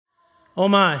Oh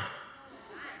my.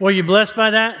 Were you blessed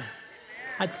by that?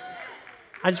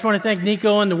 I just want to thank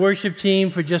Nico and the worship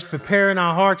team for just preparing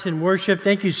our hearts in worship.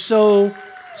 Thank you so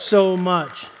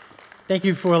much. Thank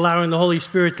you for allowing the Holy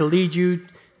Spirit to lead you,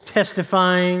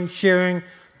 testifying, sharing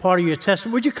part of your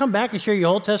testimony. Would you come back and share your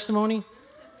whole testimony?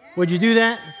 Would you do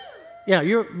that?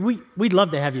 Yeah, we'd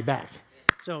love to have you back.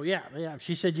 So yeah,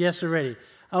 she said yes already.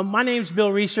 My name's Bill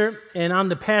Rieser, and I'm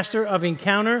the pastor of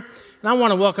Encounter. And I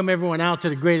want to welcome everyone out to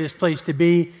the greatest place to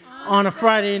be on a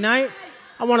Friday night.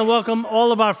 I want to welcome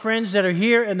all of our friends that are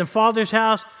here in the Father's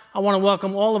house. I want to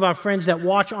welcome all of our friends that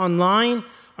watch online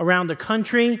around the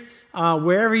country,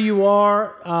 wherever you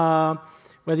are,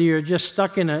 whether you're just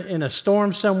stuck in a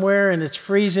storm somewhere and it's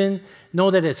freezing.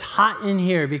 Know that it's hot in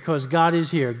here because God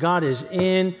is here. God is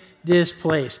in this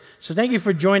place. So thank you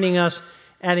for joining us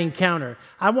at Encounter.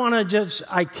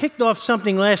 I kicked off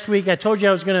something last week. I told you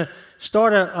I was going to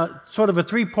start a sort of a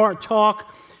three-part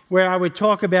talk where I would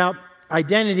talk about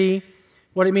identity,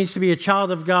 what it means to be a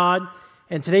child of God.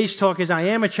 And today's talk is I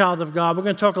am a child of God. We're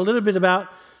going to talk a little bit about,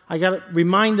 I got to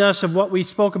remind us of what we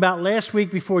spoke about last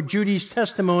week before Judy's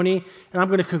testimony. And I'm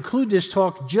going to conclude this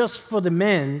talk just for the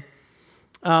men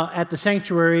at the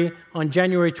sanctuary on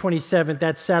January 27th,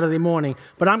 that's Saturday morning.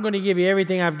 But I'm going to give you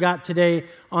everything I've got today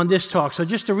on this talk. So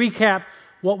just to recap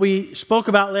what we spoke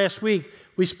about last week,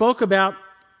 we spoke about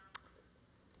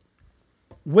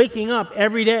waking up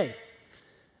every day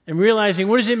and realizing,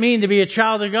 what does it mean to be a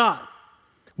child of God?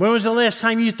 When was the last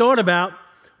time you thought about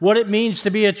what it means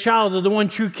to be a child of the one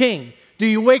true King? Do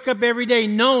you wake up every day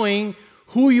knowing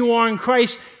who you are in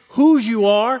Christ, whose you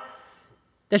are,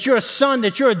 that you're a son,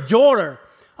 that you're a daughter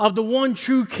of the one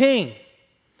true King?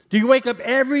 Do you wake up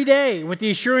every day with the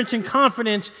assurance and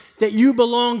confidence that you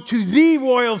belong to the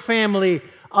royal family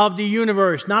of the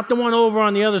universe, not the one over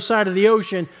on the other side of the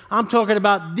ocean? I'm talking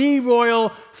about the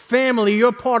royal family.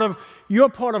 You're part of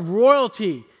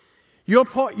royalty. You're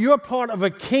part of a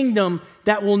kingdom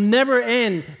that will never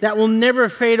end, that will never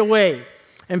fade away.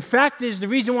 In fact, the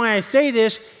reason why I say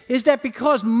this is that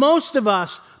because most of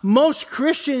us, most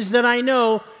Christians that I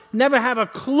know, never have a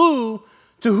clue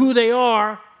to who they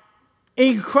are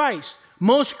in Christ.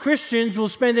 Most Christians will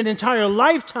spend an entire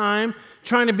lifetime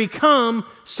trying to become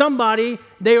somebody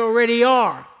they already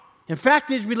are. In fact,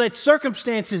 we let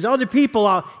circumstances, other people,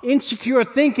 our insecure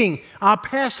thinking, our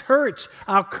past hurts,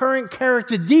 our current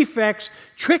character defects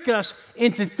trick us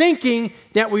into thinking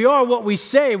that we are what we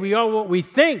say, we are what we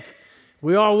think,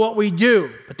 we are what we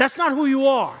do. But that's not who you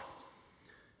are.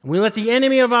 And we let the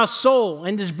enemy of our soul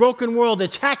and this broken world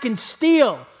attack and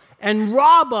steal and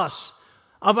rob us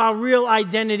of our real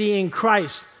identity in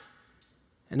Christ.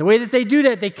 And the way that they do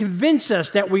that, they convince us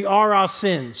that we are our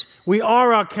sins. We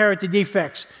are our character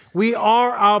defects. We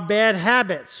are our bad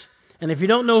habits. And if you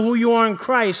don't know who you are in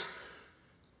Christ,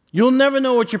 you'll never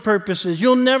know what your purpose is.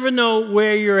 You'll never know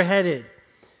where you're headed.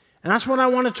 And that's what I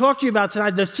want to talk to you about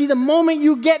tonight. To see the moment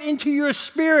you get into your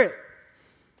spirit,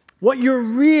 what your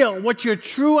real, what your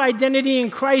true identity in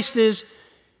Christ is,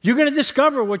 you're going to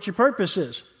discover what your purpose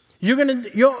is.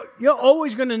 You're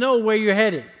always going to know where you're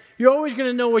headed. You're always going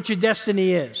to know what your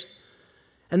destiny is.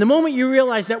 And the moment you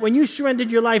realize that when you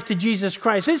surrendered your life to Jesus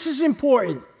Christ, this is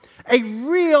important. A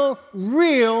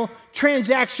real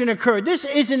transaction occurred. This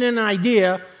isn't an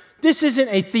idea. This isn't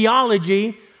a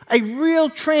theology. A real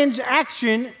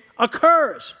transaction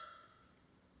occurs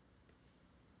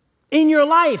in your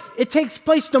life. It takes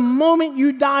place the moment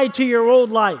you die to your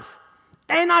old life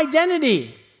and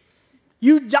identity.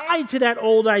 You died to that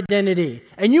old identity,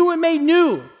 and you were made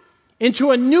new into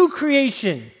a new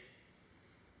creation.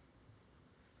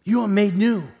 You are made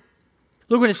new.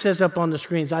 Look what it says up on the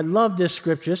screens. I love this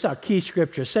scripture. It's our key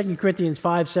scripture, 2 Corinthians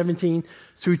 5:17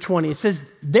 through 20. It says,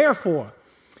 therefore,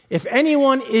 if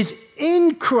anyone is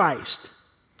in Christ,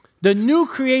 the new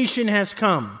creation has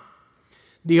come.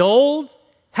 The old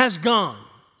has gone.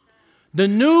 The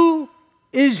new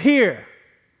is here.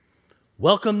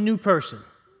 Welcome, new person.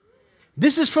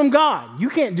 This is from God. You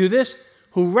can't do this.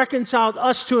 Who reconciled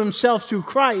us to himself through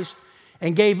Christ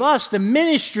and gave us the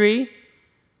ministry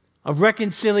of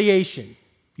reconciliation.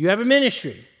 You have a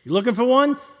ministry. You're looking for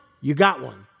one? You got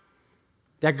one.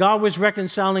 That God was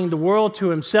reconciling the world to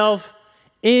himself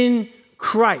in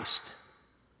Christ.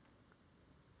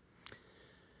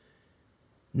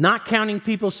 Not counting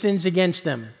people's sins against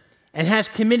them, and has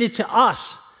committed to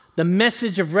us the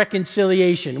message of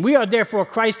reconciliation. We are therefore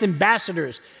Christ's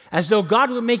ambassadors, as though God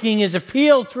were making his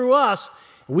appeal through us.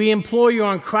 We implore you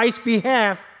on Christ's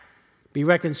behalf, be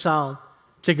reconciled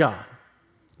to God.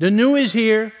 The new is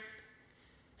here,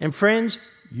 and friends,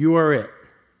 you are it.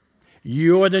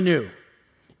 You're the new.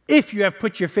 If you have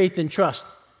put your faith and trust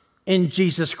in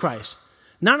Jesus Christ.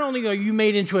 Not only are you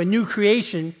made into a new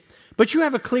creation, but you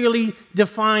have a clearly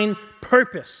defined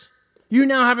purpose. You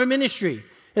now have a ministry.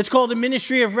 It's called the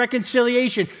ministry of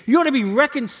reconciliation. You ought to be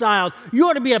reconciled. You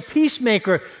ought to be a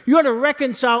peacemaker. You ought to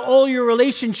reconcile all your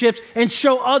relationships and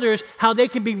show others how they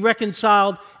can be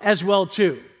reconciled as well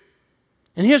too.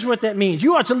 And here's what that means.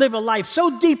 You ought to live a life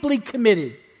so deeply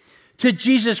committed to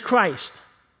Jesus Christ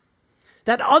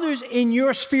that others in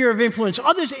your sphere of influence,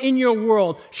 others in your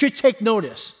world should take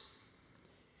notice.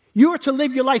 You are to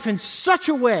live your life in such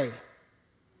a way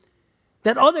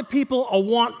that other people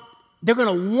they're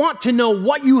going to want to know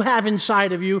what you have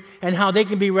inside of you and how they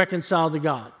can be reconciled to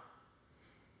God.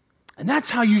 And that's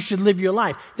how you should live your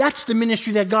life. That's the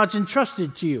ministry that God's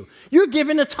entrusted to you. You're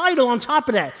given a title on top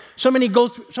of that. So many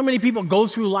people go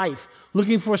through life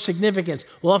looking for significance.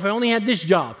 Well, if I only had this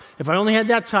job, if I only had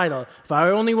that title, if I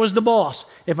only was the boss,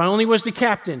 if I only was the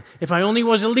captain, if I only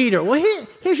was a leader. Well,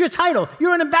 here's your title.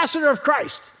 You're an ambassador of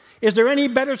Christ. Is there any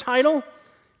better title?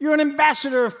 You're an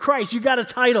ambassador of Christ. You got a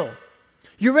title.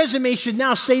 Your resume should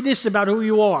now say this about who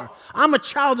you are. I'm a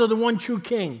child of the one true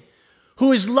King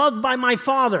who is loved by my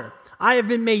Father. I have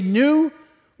been made new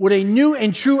with a new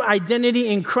and true identity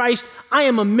in Christ. I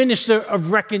am a minister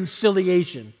of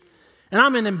reconciliation. And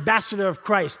I'm an ambassador of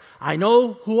Christ. I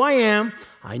know who I am.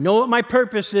 I know what my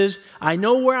purpose is. I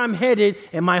know where I'm headed.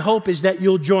 And my hope is that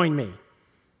you'll join me.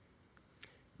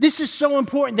 This is so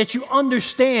important that you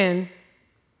understand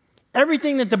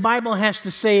everything that the Bible has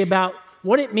to say about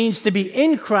what it means to be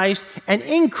in Christ, and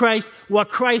in Christ, what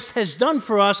Christ has done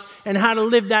for us, and how to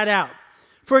live that out.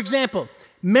 For example,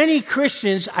 many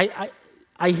Christians, I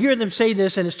hear them say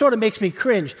this, and it sort of makes me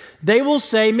cringe. They will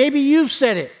say, maybe you've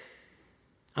said it,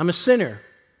 I'm a sinner,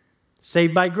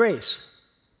 saved by grace.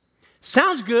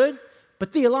 Sounds good,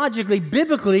 but theologically,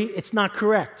 biblically, it's not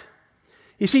correct.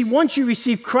 You see, once you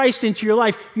receive Christ into your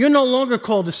life, you're no longer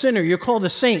called a sinner, you're called a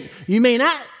saint. You may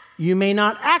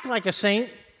not act like a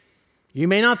saint. You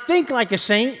may not think like a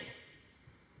saint.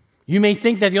 You may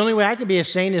think that the only way I can be a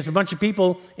saint is if a bunch of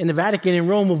people in the Vatican in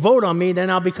Rome will vote on me, then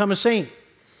I'll become a saint.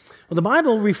 Well,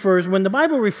 when the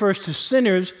Bible refers to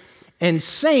sinners and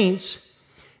saints,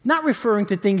 not referring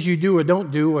to things you do or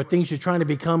don't do, or things you're trying to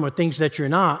become, or things that you're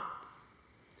not,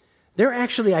 they're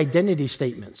actually identity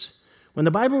statements. When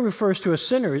the Bible refers to a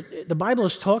sinner, the Bible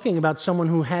is talking about someone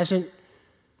who hasn't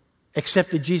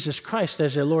accepted Jesus Christ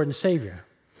as their Lord and Savior.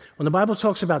 When the Bible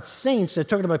talks about saints, they're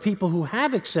talking about people who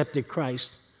have accepted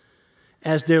Christ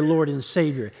as their Lord and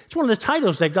Savior. It's one of the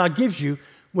titles that God gives you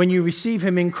when you receive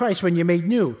Him in Christ, when you're made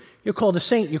new. You're called a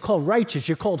saint, you're called righteous,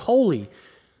 you're called holy.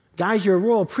 Guys, you're a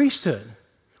royal priesthood.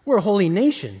 We're a holy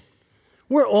nation.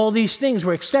 We're all these things.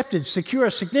 We're accepted, secure,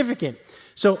 significant.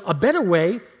 So a better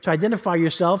way to identify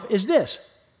yourself is this.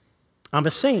 I'm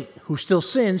a saint who still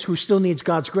sins, who still needs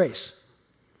God's grace.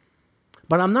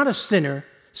 But I'm not a sinner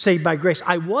saved by grace.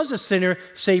 I was a sinner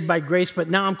saved by grace, but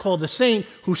now I'm called a saint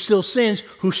who still sins,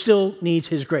 who still needs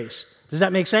His grace. Does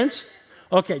that make sense?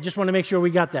 Okay, just want to make sure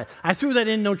we got that. I threw that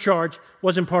in, no charge.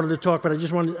 Wasn't part of the talk, but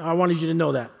I wanted you to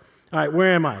know that. All right,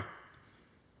 where am I?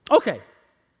 Okay.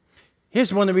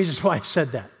 Here's one of the reasons why I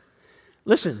said that.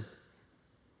 Listen,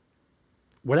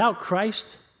 without Christ,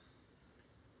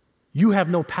 you have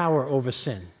no power over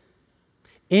sin.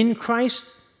 In Christ,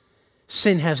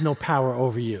 sin has no power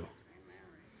over you.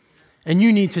 And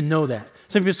you need to know that.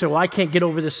 Some people say, well, I can't get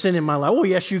over the sin in my life. Oh,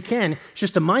 yes, you can. It's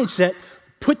just a mindset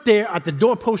put there at the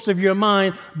doorpost of your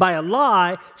mind by a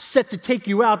lie set to take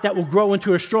you out that will grow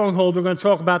into a stronghold. We're going to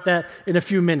talk about that in a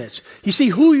few minutes. You see,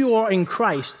 who you are in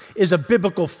Christ is a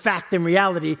biblical fact and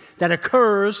reality that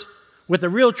occurs with a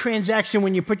real transaction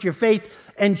when you put your faith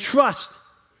and trust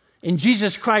in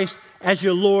Jesus Christ as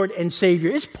your Lord and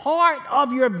Savior. It's part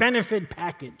of your benefit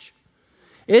package.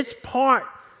 It's part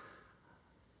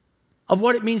of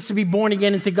what it means to be born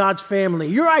again into God's family.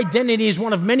 Your identity is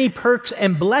one of many perks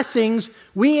and blessings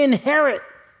we inherit.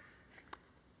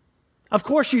 Of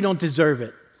course you don't deserve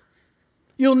it.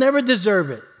 You'll never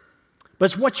deserve it. But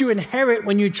it's what you inherit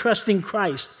when you trust in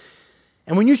Christ.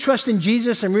 And when you trust in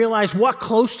Jesus and realize what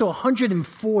close to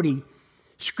 140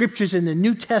 scriptures in the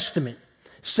New Testament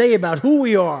say about who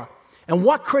we are and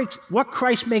what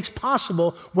Christ makes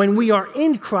possible when we are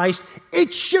in Christ,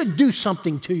 it should do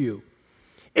something to you.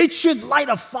 It should light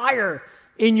a fire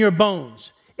in your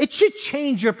bones. It should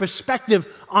change your perspective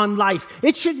on life.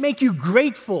 It should make you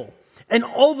grateful and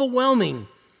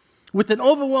with an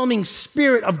overwhelming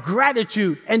spirit of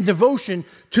gratitude and devotion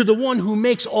to the one who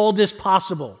makes all this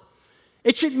possible.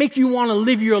 It should make you want to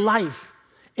live your life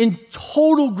in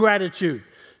total gratitude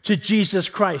to Jesus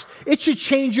Christ. It should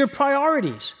change your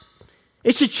priorities.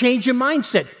 It should change your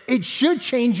mindset. It should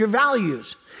change your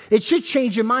values. It should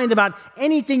change your mind about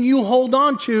anything you hold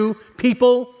on to,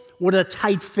 people, with a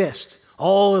tight fist.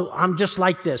 Oh, I'm just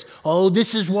like this. Oh,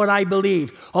 this is what I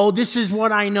believe. Oh, this is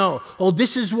what I know. Oh,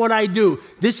 this is what I do.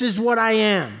 This is what I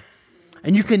am.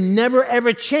 And you can never,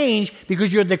 ever change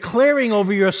because you're declaring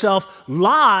over yourself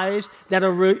lies that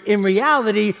are in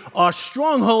reality are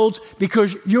strongholds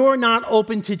because you're not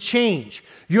open to change.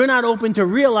 You're not open to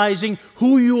realizing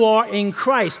who you are in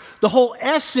Christ. The whole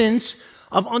essence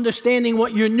of understanding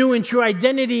what your new and true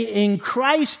identity in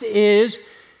Christ is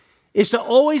to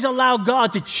always allow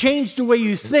God to change the way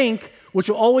you think, which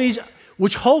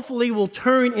hopefully will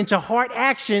turn into heart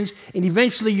actions, and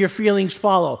eventually your feelings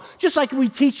follow. Just like we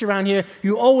teach around here,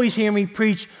 you always hear me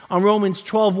preach on Romans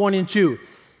 12:1 and 2.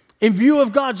 In view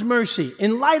of God's mercy,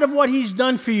 in light of what He's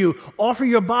done for you, offer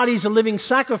your bodies a living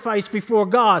sacrifice before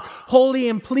God, holy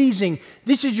and pleasing.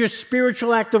 This is your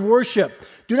spiritual act of worship.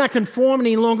 Do not conform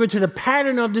any longer to the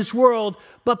pattern of this world,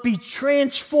 but be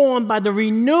transformed by the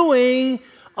renewing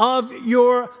of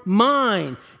your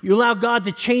mind. You allow God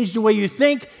to change the way you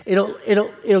think.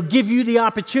 It'll give you the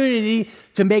opportunity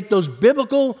to make those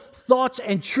biblical thoughts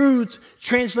and truths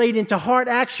translate into heart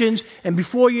actions. And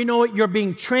before you know it, you're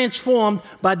being transformed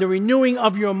by the renewing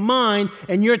of your mind,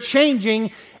 and you're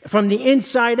changing from the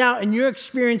inside out, and you're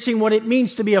experiencing what it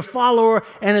means to be a follower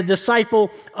and a disciple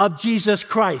of Jesus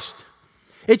Christ.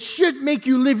 It should make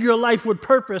you live your life with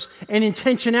purpose and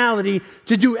intentionality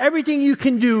to do everything you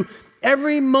can do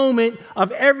every moment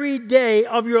of every day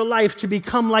of your life to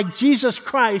become like Jesus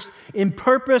Christ in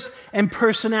purpose and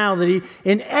personality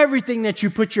in everything that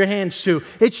you put your hands to.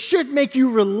 It should make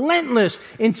you relentless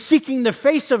in seeking the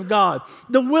face of God,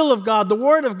 the will of God, the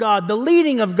word of God, the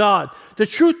leading of God, the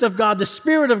truth of God, the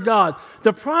Spirit of God,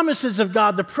 the promises of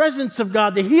God, the presence of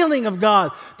God, the healing of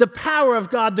God, the power of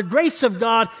God, the grace of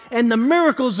God, and the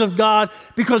miracles of God.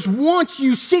 Because once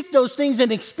you seek those things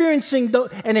and experience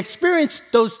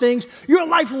those things, your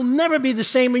life will never be the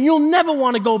same, and you'll never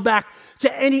want to go back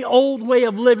to any old way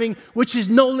of living, which is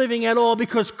no living at all,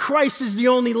 because Christ is the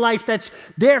only life that's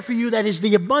there for you, that is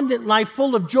the abundant life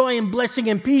full of joy and blessing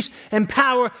and peace and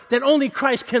power that only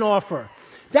Christ can offer.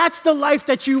 That's the life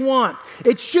that you want.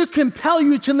 It should compel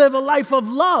you to live a life of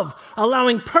love,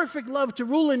 allowing perfect love to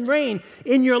rule and reign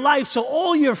in your life so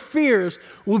all your fears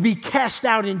will be cast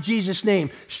out in Jesus' name.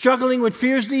 Struggling with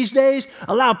fears these days?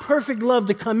 Allow perfect love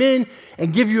to come in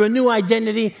and give you a new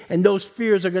identity, and those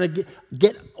fears are going to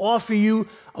get off of you,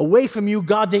 away from you.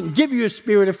 God didn't give you a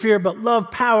spirit of fear, but love,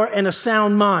 power, and a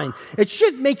sound mind. It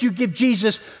should make you give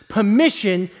Jesus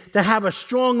permission to have a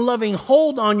strong, loving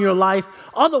hold on your life.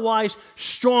 Otherwise,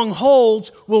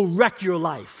 strongholds will wreck your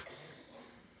life.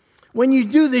 When you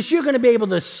do this, you're going to be able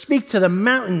to speak to the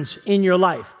mountains in your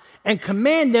life and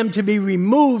command them to be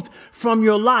removed from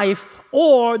your life.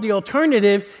 Or the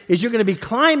alternative is you're going to be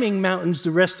climbing mountains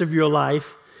the rest of your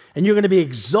life, and you're going to be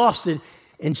exhausted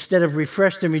instead of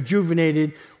refreshed and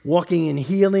rejuvenated, walking in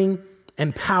healing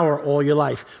and power all your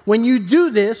life. When you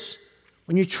do this,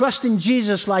 when you trust in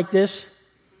Jesus like this,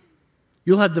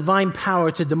 you'll have divine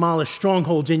power to demolish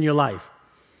strongholds in your life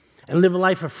and live a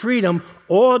life of freedom,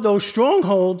 or those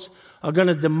strongholds are going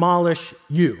to demolish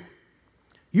you.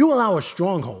 You allow a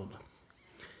stronghold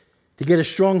to get a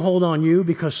stronghold on you,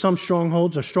 because some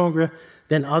strongholds are stronger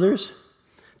than others.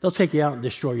 They'll take you out and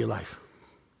destroy your life.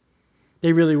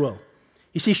 They really will.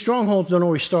 You see, strongholds don't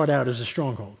always start out as a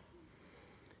stronghold.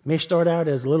 It may start out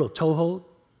as a little toehold,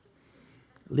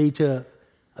 lead to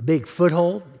a big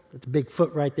foothold. That's a big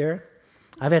foot right there.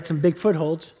 I've had some big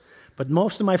footholds, but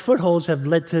most of my footholds have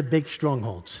led to big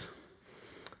strongholds.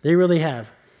 They really have.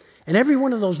 And every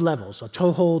one of those levels, a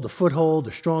toehold, a foothold,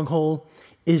 a stronghold,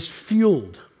 is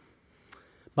fueled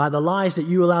by the lies that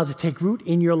you allow to take root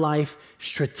in your life,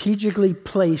 strategically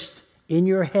placed in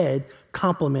your head,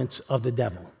 compliments of the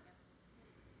devil.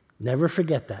 Never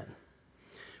forget that.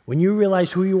 When you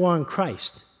realize who you are in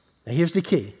Christ, now here's the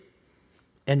key,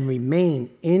 and remain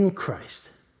in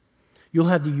Christ, you'll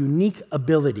have the unique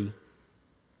ability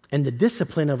and the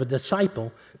discipline of a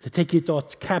disciple to take your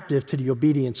thoughts captive to the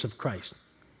obedience of Christ.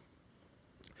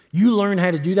 You learn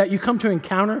how to do that. You come to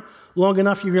Encounter long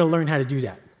enough, you're going to learn how to do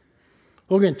that.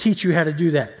 We're going to teach you how to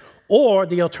do that. Or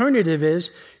the alternative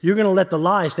is you're going to let the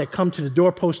lies that come to the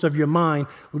doorpost of your mind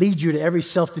lead you to every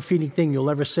self-defeating thing you'll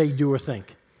ever say, do, or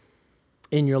think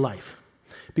in your life.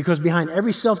 Because behind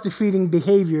every self-defeating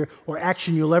behavior or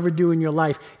action you'll ever do in your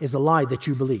life is a lie that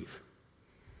you believe.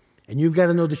 And you've got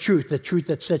to know the truth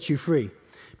that sets you free.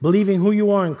 Believing who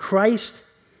you are in Christ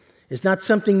is not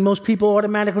something most people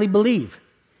automatically believe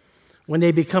when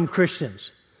they become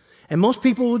Christians. And most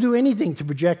people will do anything to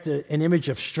project an image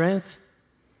of strength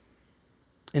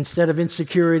instead of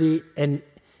insecurity and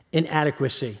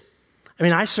inadequacy. I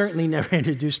mean, I certainly never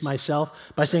introduced myself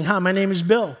by saying, hi, my name is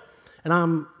Bill, and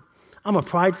I'm a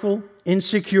prideful,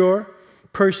 insecure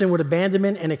person with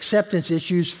abandonment and acceptance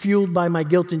issues fueled by my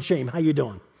guilt and shame. How you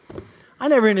doing? I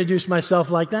never introduced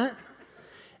myself like that.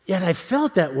 Yet I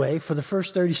felt that way for the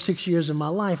first 36 years of my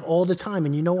life all the time,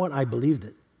 and you know what? I believed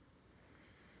it.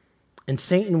 And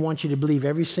Satan wants you to believe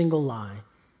every single lie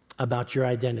about your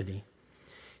identity.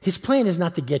 His plan is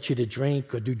not to get you to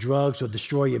drink or do drugs or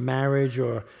destroy your marriage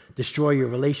or destroy your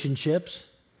relationships.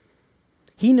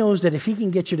 He knows that if he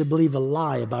can get you to believe a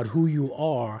lie about who you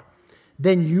are,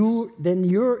 then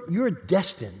you're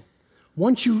destined.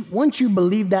 Once you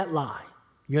believe that lie,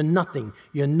 you're nothing,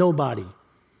 you're nobody,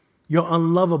 you're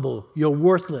unlovable, you're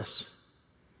worthless,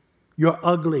 you're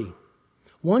ugly.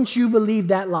 Once you believe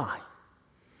that lie,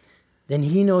 then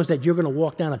he knows that you're going to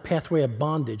walk down a pathway of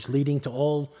bondage leading to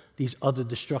all these other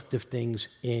destructive things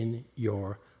in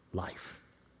your life.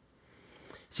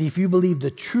 See, if you believe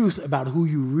the truth about who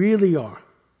you really are,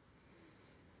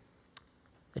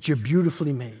 that you're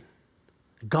beautifully made,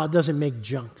 God doesn't make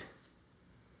junk.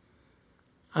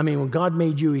 I mean, when God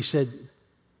made you, he said,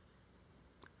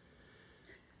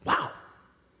 wow.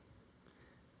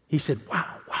 He said,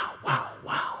 wow, wow, wow,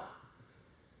 wow.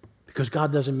 Because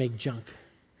God doesn't make junk.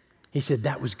 He said,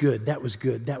 that was good, that was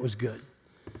good, that was good.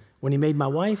 When he made my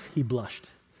wife, he blushed.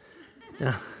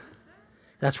 Now,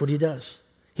 that's what he does.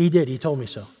 He did, he told me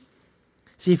so.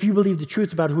 See, if you believe the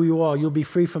truth about who you are, you'll be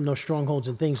free from those strongholds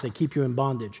and things that keep you in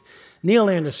bondage. Neil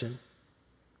Anderson,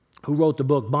 who wrote the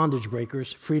book Bondage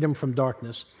Breakers, Freedom from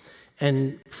Darkness,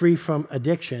 and Free from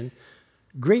Addiction,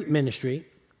 great ministry.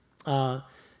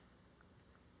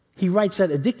 He writes that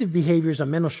addictive behaviors are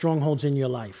mental strongholds in your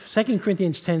life. 2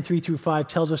 Corinthians 10, 3-5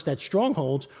 tells us that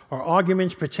strongholds are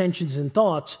arguments, pretensions, and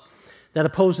thoughts that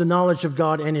oppose the knowledge of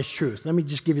God and his truth. Let me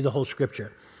just give you the whole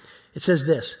scripture. It says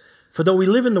this, for though we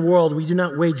live in the world, we do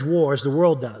not wage war as the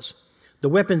world does. The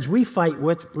weapons we fight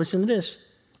with, listen to this,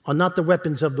 are not the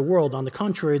weapons of the world. On the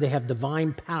contrary, they have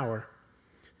divine power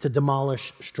to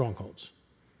demolish strongholds.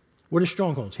 What are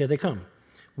strongholds? Here they come.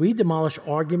 We demolish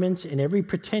arguments and every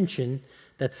pretension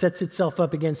that sets itself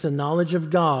up against the knowledge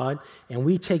of God, and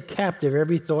we take captive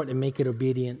every thought and make it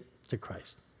obedient to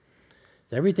Christ.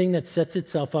 Everything that sets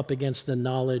itself up against the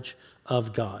knowledge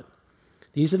of God.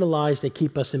 These are the lies that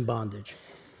keep us in bondage.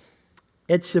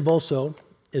 Ed Silvoso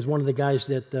is one of the guys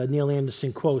that Neil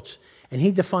Anderson quotes, and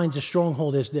he defines a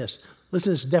stronghold as this.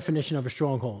 Listen to this definition of a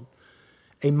stronghold.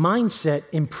 A mindset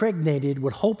impregnated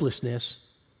with hopelessness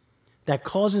that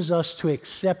causes us to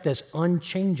accept as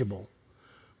unchangeable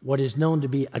what is known to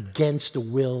be against the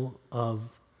will of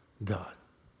God.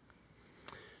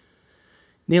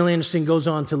 Neil Anderson goes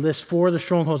on to list 4 of the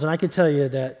strongholds, and I can tell you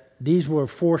that these were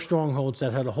 4 strongholds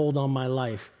that had a hold on my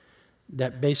life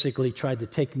that basically tried to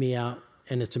take me out,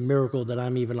 and it's a miracle that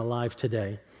I'm even alive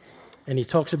today. And he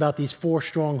talks about these 4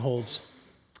 strongholds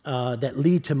that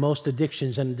lead to most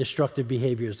addictions and destructive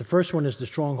behaviors. The first one is the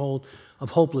stronghold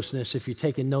of hopelessness, if you're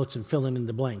taking notes and filling in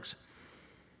the blanks.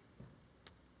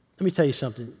 Let me tell you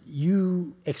something.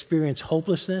 You experience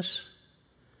hopelessness,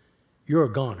 you're a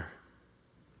goner.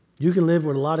 You can live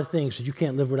with a lot of things, but you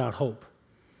can't live without hope.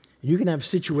 You can have a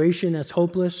situation that's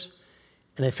hopeless,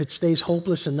 and if it stays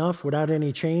hopeless enough without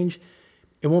any change,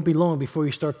 it won't be long before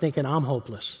you start thinking, I'm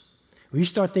hopeless. When you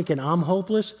start thinking, I'm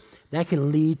hopeless, that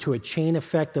can lead to a chain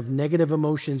effect of negative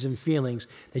emotions and feelings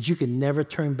that you can never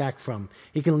turn back from.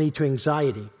 It can lead to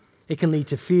anxiety. It can lead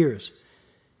to fears.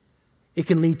 It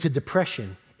can lead to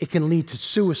depression. It can lead to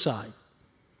suicide.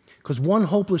 Because one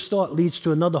hopeless thought leads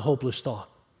to another hopeless thought,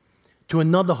 to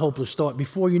another hopeless thought.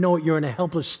 Before you know it, you're in a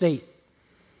helpless state.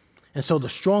 And so the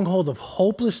stronghold of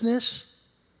hopelessness,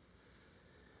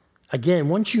 again,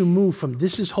 once you move from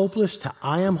this is hopeless to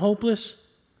I am hopeless,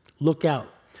 look out.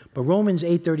 But Romans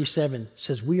 8:37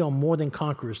 says we are more than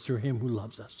conquerors through him who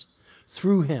loves us.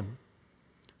 Through him,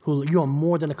 you are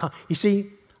more than a conqueror. You see,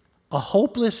 a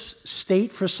hopeless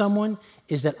state for someone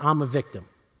is that I'm a victim.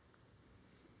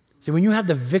 See, when you have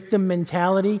the victim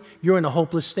mentality, you're in a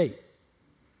hopeless state.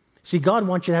 See, God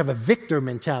wants you to have a victor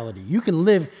mentality. You can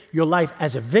live your life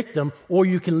as a victim, or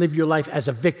you can live your life as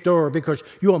a victor, because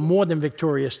you are more than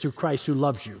victorious through Christ who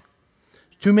loves you.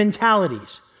 2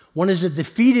 mentalities. One is a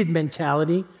defeated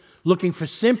mentality, looking for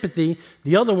sympathy.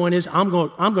 The other one is, I'm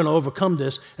going to overcome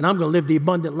this, and I'm going to live the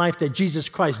abundant life that Jesus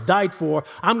Christ died for.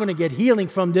 I'm going to get healing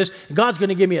from this, and God's going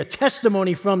to give me a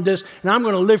testimony from this, and I'm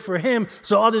going to live for him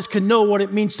so others can know what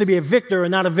it means to be a victor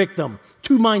and not a victim.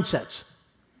 2 mindsets.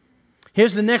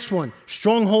 Here's the next one,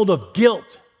 stronghold of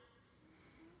guilt.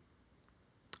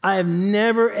 I have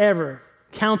never, ever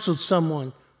counseled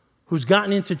someone who's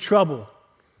gotten into trouble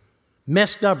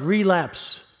messed up,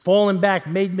 relapse, fallen back,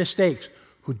 made mistakes,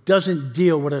 who doesn't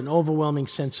deal with an overwhelming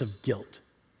sense of guilt.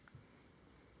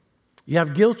 You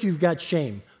have guilt, you've got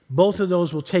shame. Both of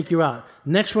those will take you out.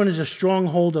 Next one is a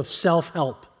stronghold of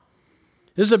self-help.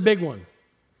 This is a big one.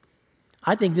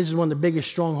 I think this is one of the biggest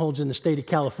strongholds in the state of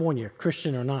California,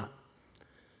 Christian or not.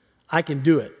 I can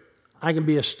do it. I can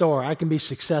be a star. I can be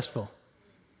successful.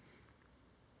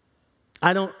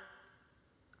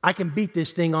 I can beat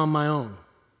this thing on my own.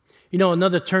 You know,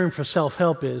 another term for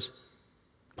self-help is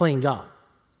playing God.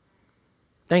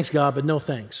 Thanks, God, but no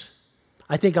thanks.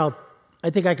 I think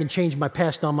I can change my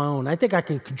past on my own. I think I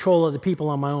can control other people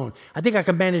on my own. I think I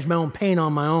can manage my own pain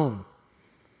on my own.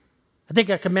 I think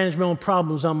I can manage my own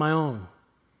problems on my own.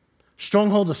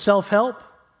 Stronghold of self-help.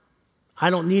 I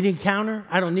don't need encounter.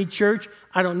 I don't need church.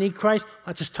 I don't need Christ.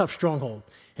 That's a tough stronghold.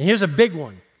 And here's a big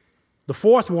one. The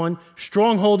fourth one,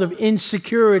 stronghold of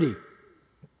insecurity.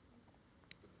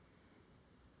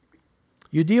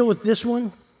 You deal with this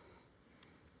one,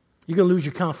 you're going to lose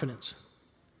your confidence.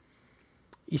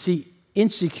 You see,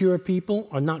 insecure people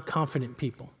are not confident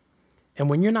people. And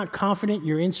when you're not confident,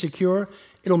 you're insecure,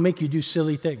 it'll make you do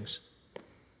silly things.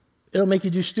 It'll make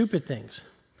you do stupid things.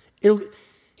 It'll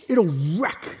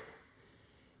wreck.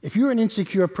 If you're an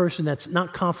insecure person that's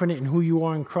not confident in who you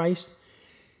are in Christ,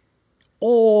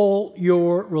 all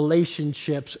your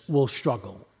relationships will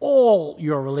struggle. All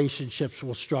your relationships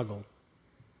will struggle.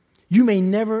 You may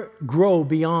never grow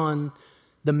beyond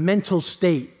the mental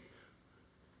state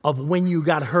of when you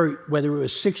got hurt, whether it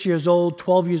was 6 years old,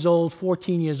 12 years old,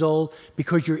 14 years old,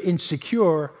 because you're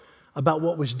insecure about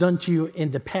what was done to you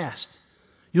in the past.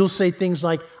 You'll say things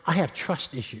like, I have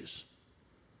trust issues,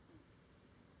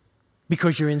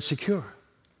 because you're insecure.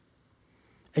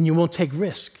 And you won't take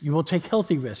risk. You won't take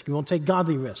healthy risk. You won't take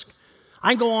godly risk.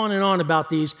 I go on and on about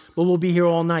these, but we'll be here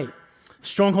all night.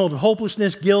 Stronghold of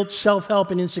hopelessness, guilt,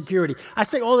 self-help, and insecurity. I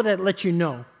say all of that to let you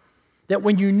know that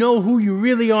when you know who you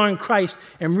really are in Christ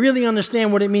and really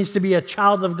understand what it means to be a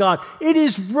child of God, it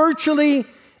is virtually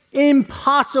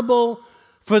impossible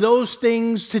for those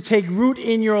things to take root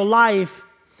in your life.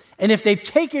 And if they've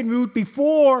taken root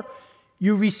before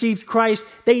you received Christ,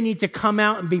 they need to come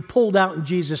out and be pulled out in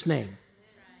Jesus' name.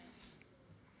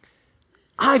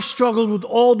 I've struggled with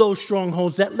all those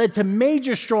strongholds that led to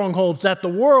major strongholds that the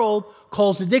world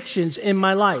calls addictions in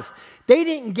my life. They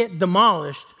didn't get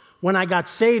demolished when I got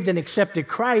saved and accepted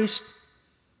Christ.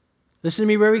 Listen to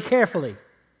me very carefully.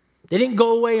 They didn't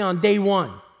go away on day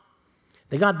one.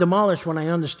 They got demolished when I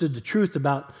understood the truth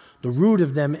about the root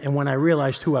of them and when I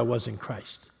realized who I was in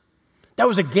Christ. That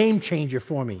was a game changer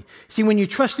for me. See, when you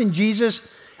trust in Jesus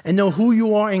and know who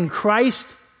you are in Christ,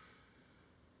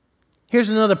 here's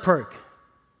another perk.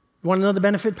 You want another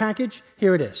benefit package?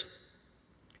 Here it is.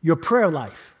 Your prayer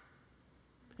life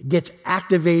gets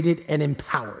activated and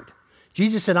empowered.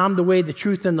 Jesus said, I'm the way, the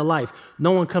truth, and the life.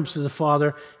 No one comes to the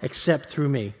Father except through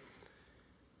me.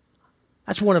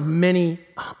 That's one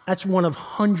of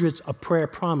hundreds of prayer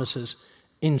promises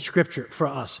in Scripture for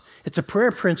us. It's a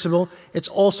prayer principle. It's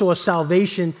also a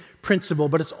salvation principle,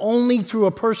 but it's only through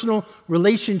a personal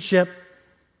relationship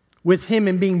with Him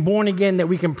and being born again that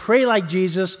we can pray like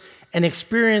Jesus and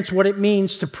experience what it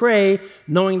means to pray,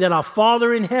 knowing that our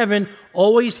Father in heaven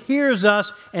always hears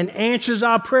us and answers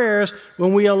our prayers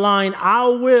when we align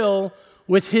our will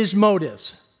with His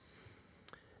motives.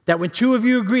 That when two of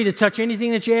you agree to touch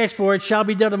anything that you ask for, it shall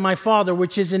be done of my Father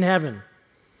which is in heaven.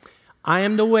 I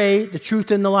am the way, the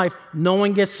truth, and the life. No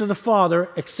one gets to the Father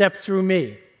except through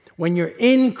me. When you're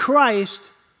in Christ,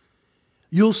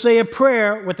 you'll say a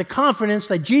prayer with the confidence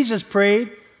that Jesus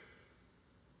prayed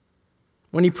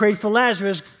when He prayed for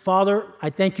Lazarus. Father,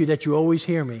 I thank you that you always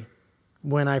hear me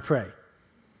when I pray.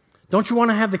 Don't you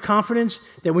want to have the confidence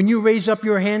that when you raise up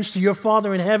your hands to your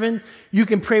Father in heaven, you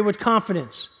can pray with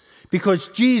confidence because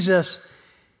Jesus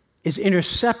is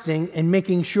intercepting and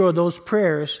making sure those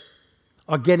prayers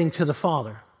are getting to the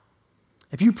Father.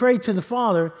 If you pray to the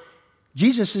Father,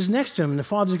 Jesus is next to Him, and the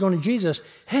Father's going to Jesus,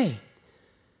 hey,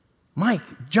 Mike,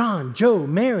 John, Joe,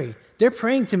 Mary, they're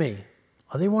praying to me.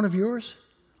 Are they one of yours?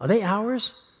 Are they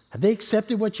ours? Have they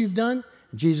accepted what you've done?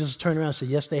 And Jesus will turn around and say,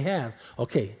 yes, they have.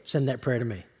 Okay, send that prayer to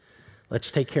me.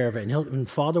 Let's take care of it. And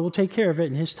Father will take care of it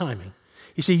in His timing.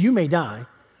 You see, you may die,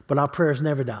 but our prayers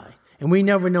never die. And we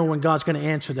never know when God's going to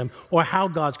answer them or how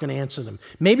God's going to answer them.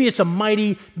 Maybe it's a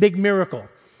mighty big miracle.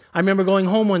 I remember going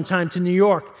home one time to New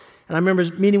York, and I remember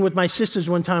meeting with my sisters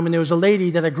one time, and there was a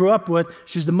lady that I grew up with.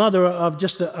 She's the mother of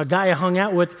just a guy I hung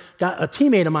out with, a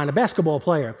teammate of mine, a basketball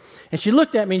player. And she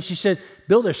looked at me and she said,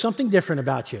 Bill, there's something different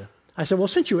about you. I said, well,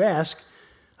 since you ask,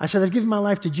 I said, I've given my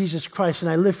life to Jesus Christ and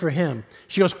I live for him.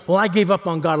 She goes, well, I gave up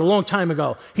on God a long time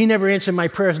ago. He never answered my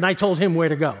prayers and I told him where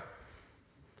to go.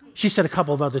 She said a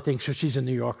couple of other things, so she's a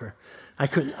New Yorker. I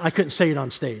couldn't say it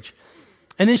on stage.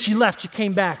 And then she left. She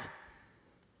came back.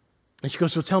 And she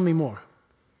goes, well, tell me more.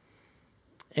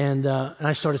 And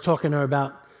I started talking to her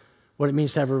about what it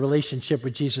means to have a relationship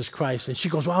with Jesus Christ. And she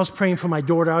goes, well, I was praying for my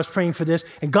daughter. I was praying for this.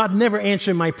 And God never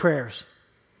answered my prayers.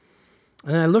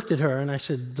 And I looked at her and I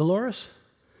said, Dolores,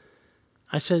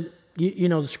 I said, you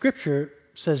know, the scripture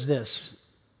says this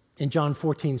in John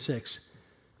 14:6.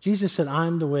 Jesus said,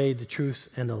 I'm the way, the truth,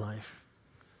 and the life.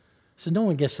 I said, no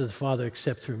one gets to the Father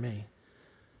except through me.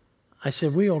 I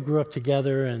said, we all grew up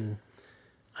together, and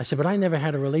I said, but I never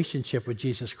had a relationship with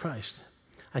Jesus Christ.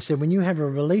 I said, when you have a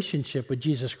relationship with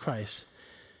Jesus Christ,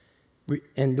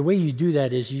 and the way you do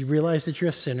that is you realize that you're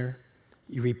a sinner,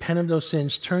 you repent of those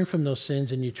sins, turn from those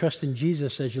sins, and you trust in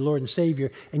Jesus as your Lord and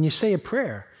Savior, and you say a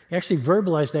prayer. You actually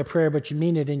verbalize that prayer, but you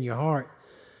mean it in your heart.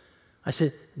 I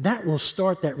said, that will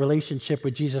start that relationship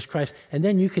with Jesus Christ, and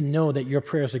then you can know that your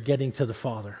prayers are getting to the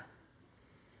Father.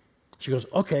 She goes,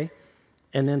 okay.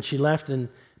 And then she left,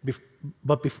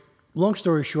 long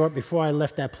story short, before I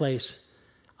left that place,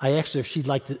 I asked her if she'd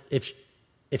like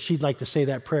to say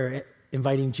that prayer,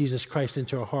 inviting Jesus Christ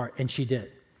into her heart, and she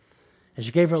did. And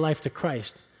she gave her life to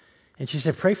Christ. And she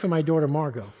said, pray for my daughter,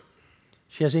 Margot.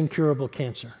 She has incurable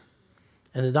cancer,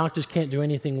 and the doctors can't do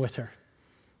anything with her.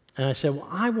 And I said, well,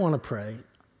 I want to pray.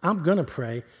 I'm going to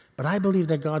pray, but I believe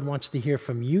that God wants to hear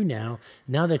from you now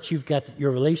that you've got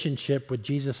your relationship with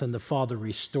Jesus and the Father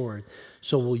restored.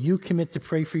 So will you commit to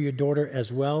pray for your daughter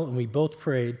as well? And we both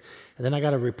prayed. And then I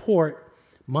got a report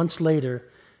months later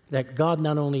that God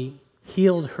not only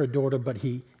healed her daughter, but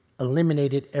he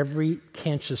eliminated every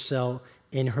cancer cell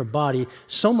in her body,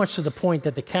 so much to the point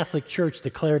that the Catholic Church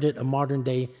declared it a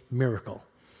modern-day miracle.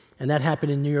 And that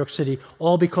happened in New York City,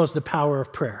 all because of the power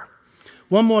of prayer.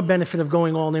 One more benefit of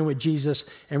going all in with Jesus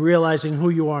and realizing who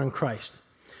you are in Christ.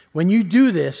 When you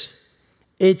do this,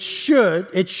 it should,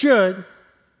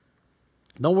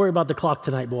 don't worry about the clock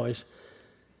tonight, boys.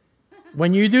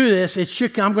 When you do this,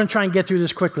 I'm going to try and get through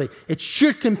this quickly. It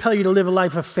should compel you to live a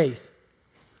life of faith,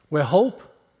 where hope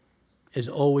is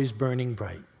always burning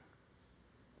bright.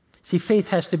 See, faith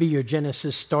has to be your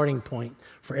Genesis starting point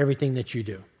for everything that you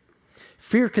do.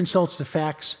 Fear consults the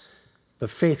facts, but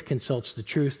faith consults the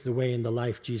truth, the way, and the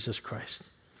life, Jesus Christ.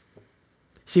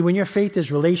 See, when your faith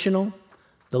is relational,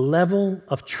 the level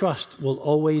of trust will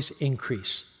always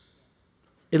increase.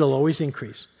 It'll always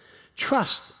increase.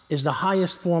 Trust is the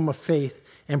highest form of faith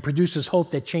and produces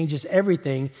hope that changes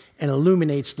everything and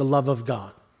illuminates the love of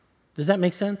God. Does that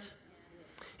make sense?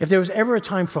 If there was ever a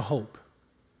time for hope,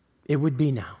 it would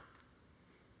be now.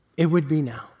 It would be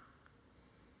now.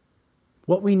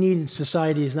 What we need in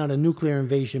society is not a nuclear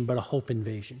invasion, but a hope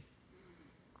invasion.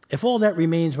 If all that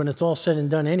remains when it's all said and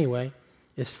done anyway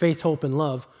is faith, hope, and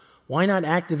love, why not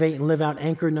activate and live out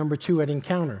anchor number 2 at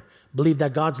Encounter? Believe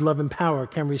that God's love and power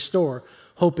can restore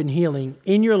hope and healing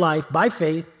in your life by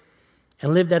faith,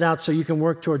 and live that out so you can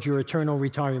work towards your eternal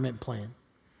retirement plan.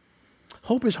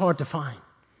 Hope is hard to find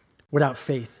without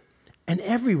faith. And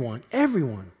everyone,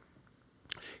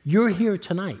 you're here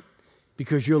tonight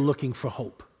because you're looking for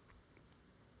hope.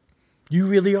 You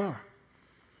really are.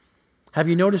 Have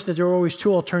you noticed that there are always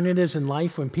 2 alternatives in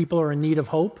life when people are in need of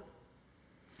hope?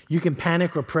 You can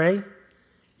panic or pray.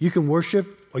 You can worship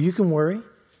or you can worry.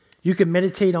 You can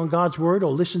meditate on God's word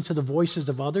or listen to the voices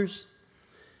of others.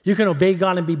 You can obey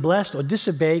God and be blessed, or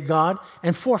disobey God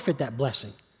and forfeit that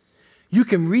blessing. You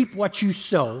can reap what you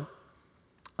sow,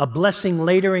 a blessing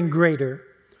later and greater,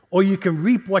 or you can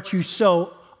reap what you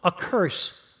sow, a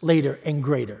curse later and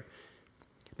greater.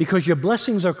 Because your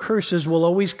blessings or curses will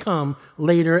always come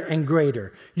later and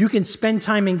greater. You can spend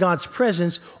time in God's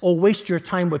presence or waste your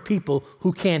time with people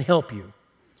who can't help you.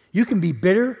 You can be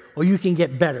bitter or you can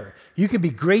get better. You can be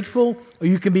grateful or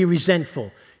you can be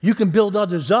resentful. You can build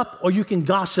others up or you can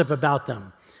gossip about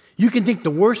them. You can think the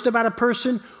worst about a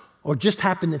person or just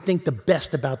happen to think the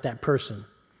best about that person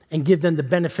and give them the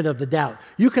benefit of the doubt.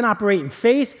 You can operate in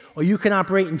faith or you can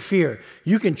operate in fear.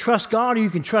 You can trust God or you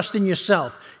can trust in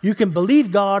yourself. You can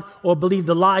believe God or believe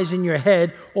the lies in your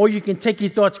head, or you can take your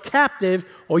thoughts captive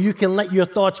or you can let your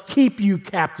thoughts keep you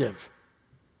captive.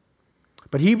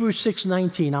 But Hebrews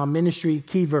 6:19, our ministry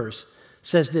key verse,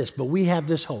 says this, but we have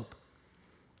this hope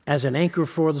as an anchor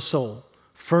for the soul,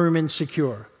 firm and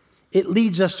secure. It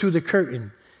leads us through the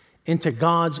curtain into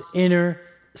God's inner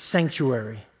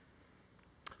sanctuary.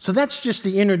 So that's just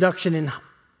the introduction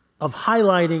of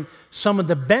highlighting some of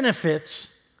the benefits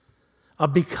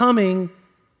of becoming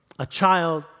a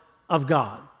child of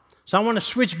God. So I want to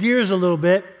switch gears a little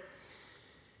bit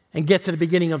and get to the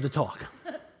beginning of the talk.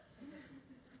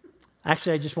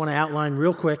 Actually, I just want to outline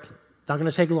real quick, not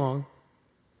going to take long,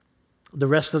 the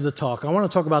rest of the talk. I want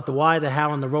to talk about the why, the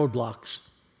how, and the roadblocks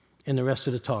in the rest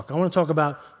of the talk. I want to talk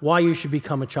about why you should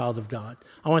become a child of God.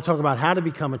 I want to talk about how to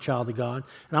become a child of God.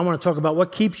 And I want to talk about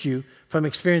what keeps you from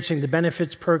experiencing the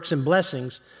benefits, perks, and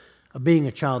blessings of being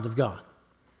a child of God.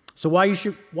 So why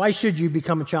should you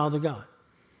become a child of God?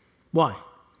 Why?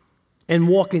 And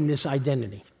walk in this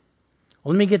identity.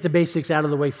 Well, let me get the basics out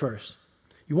of the way first.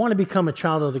 You want to become a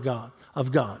child of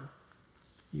God.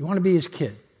 You want to be his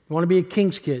kid. You want to be a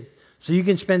king's kid so you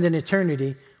can spend an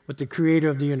eternity with the creator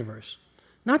of the universe.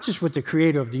 Not just with the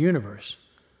creator of the universe,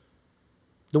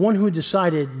 the one who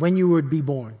decided when you would be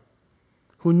born,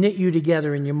 who knit you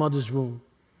together in your mother's womb,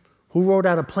 who wrote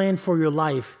out a plan for your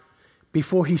life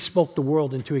before he spoke the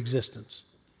world into existence.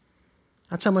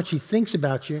 That's how much he thinks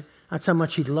about you. That's how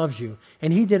much he loves you.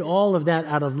 And he did all of that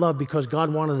out of love because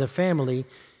God wanted a family.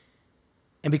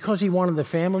 And because he wanted the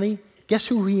family, guess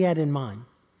who he had in mind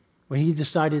when he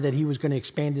decided that he was going to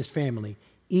expand his family?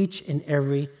 Each and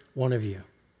every one of you.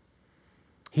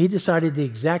 He decided the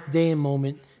exact day and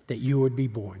moment that you would be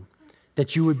born,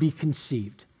 that you would be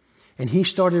conceived. And he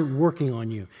started working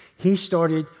on you. He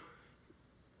started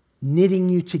knitting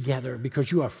you together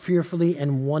because you are fearfully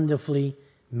and wonderfully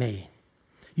made.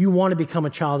 You want to become a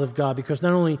child of God because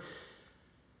not only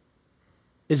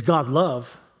is God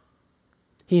love,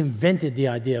 he invented the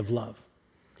idea of love.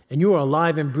 And you are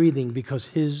alive and breathing because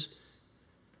his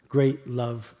great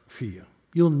love for you.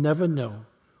 You'll never know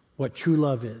what true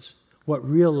love is, what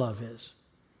real love is,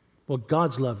 what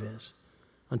God's love is,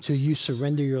 until you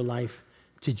surrender your life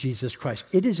to Jesus Christ.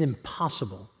 It is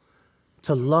impossible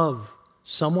to love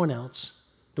someone else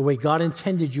the way God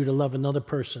intended you to love another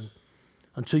person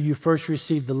until you first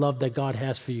receive the love that God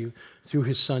has for you through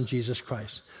his son, Jesus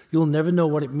Christ. You'll never know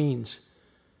what it means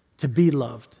to be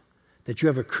loved, that you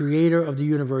have a creator of the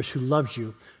universe who loves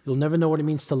you. You'll never know what it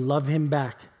means to love him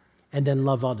back and then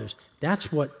love others.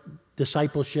 That's what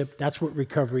discipleship, that's what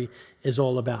recovery is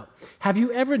all about. Have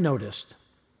you ever noticed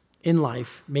in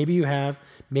life, maybe you have,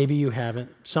 maybe you haven't,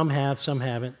 some have, some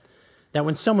haven't, that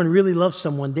when someone really loves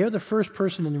someone, they're the first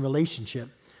person in the relationship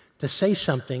to say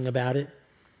something about it,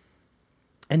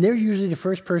 and they're usually the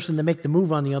first person to make the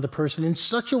move on the other person in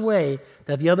such a way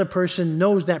that the other person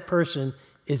knows that person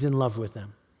is in love with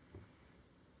them.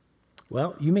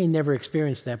 Well, you may never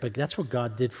experience that, but that's what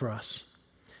God did for us.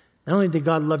 Not only did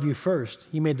God love you first,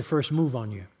 he made the first move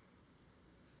on you.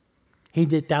 He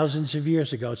did thousands of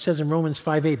years ago. It says in Romans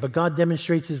 5:8, but God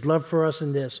demonstrates his love for us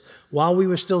in this. While we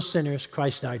were still sinners,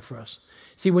 Christ died for us.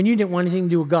 See, when you didn't want anything to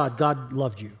do with God, God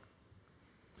loved you.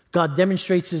 God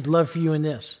demonstrates his love for you in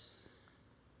this.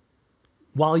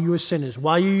 While you were sinners,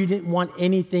 while you didn't want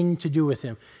anything to do with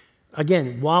him.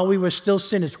 Again, while we were still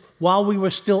sinners, while we were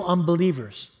still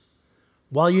unbelievers,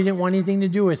 while you didn't want anything to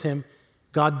do with him,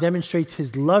 God demonstrates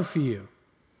his love for you.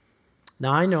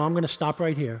 Now, I know I'm going to stop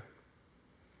right here.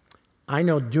 I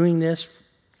know doing this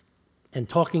and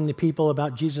talking to people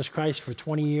about Jesus Christ for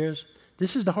 20 years,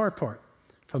 this is the hard part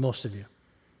for most of you.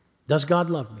 Does God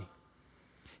love me?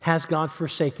 Has God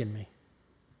forsaken me?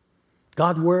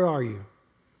 God, where are you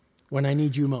when I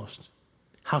need you most?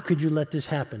 How could you let this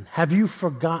happen? Have you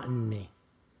forgotten me?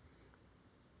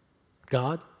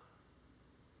 God,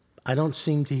 I don't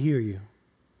seem to hear you.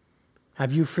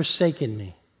 Have you forsaken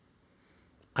me?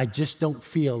 I just don't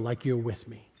feel like you're with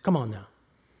me. Come on now.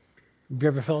 Have you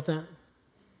ever felt that?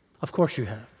 Of course you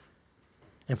have.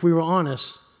 And if we were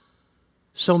honest,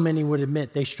 so many would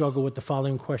admit they struggle with the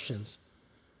following questions.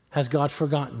 Has God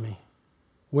forgotten me?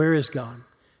 Where is God?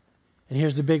 And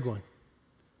here's the big one.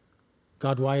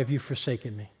 God, why have you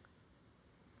forsaken me?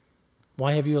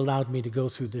 Why have you allowed me to go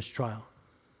through this trial,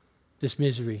 this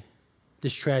misery,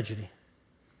 this tragedy?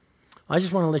 I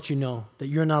just want to let you know that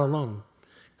you're not alone.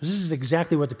 This is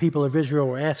exactly what the people of Israel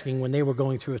were asking when they were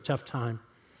going through a tough time.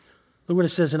 Look what it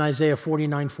says in Isaiah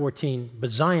 49:14. But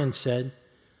Zion said,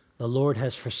 the Lord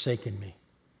has forsaken me.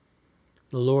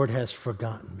 The Lord has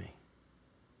forgotten me.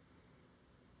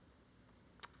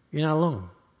 You're not alone.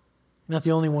 You're not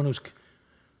the only one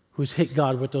who's hit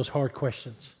God with those hard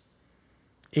questions,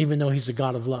 even though he's a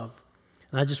God of love.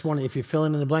 And I just want to, if you're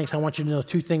filling in the blanks, I want you to know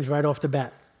two things right off the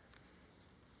bat.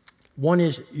 One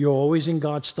is you're always in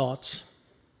God's thoughts.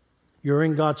 You're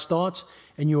in God's thoughts,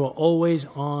 and you are always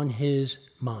on his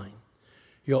mind.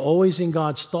 You're always in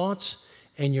God's thoughts,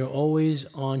 and you're always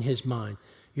on his mind.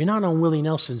 You're not on Willie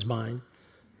Nelson's mind.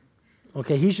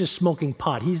 Okay, he's just smoking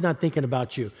pot. He's not thinking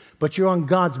about you. But you're on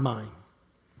God's mind.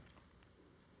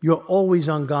 You're always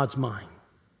on God's mind.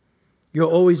 You're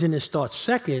always in his thoughts.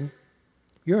 Second,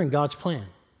 You're in God's plan.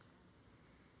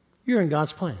 You're in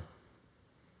God's plan.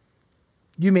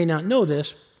 You may not know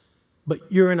this,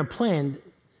 but you're in a plan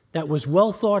that was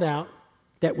well thought out,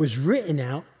 that was written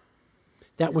out,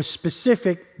 that was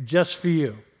specific just for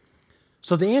you.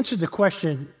 So to answer the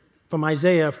question from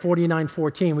Isaiah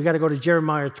 49:14, we got to go to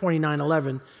Jeremiah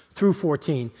 29:11 through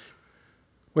 14,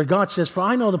 where God says, "For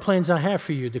I know the plans I have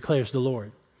for you, declares the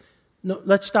Lord." No,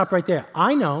 let's stop right there.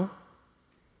 I know.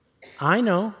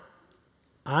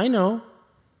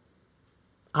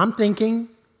 I'm thinking.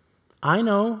 I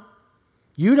know.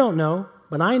 You don't know,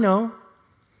 but I know.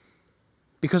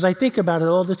 Because I think about it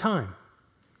all the time.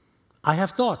 I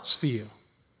have thoughts for you.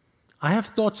 I have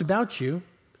thoughts about you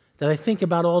that I think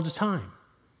about all the time.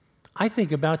 I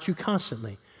think about you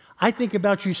constantly. I think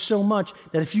about you so much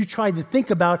that if you tried to think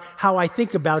about how I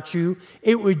think about you,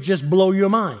 it would just blow your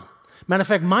mind. Matter of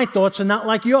fact, my thoughts are not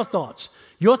like your thoughts.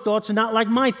 Your thoughts are not like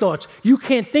my thoughts. You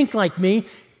can't think like me.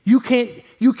 You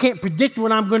can't predict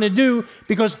what I'm going to do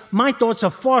because my thoughts are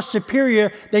far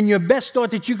superior than your best thought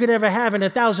that you could ever have in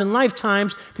 1,000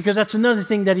 lifetimes, because that's another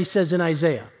thing that he says in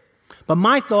Isaiah. But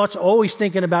my thoughts are always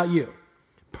thinking about you,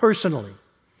 personally.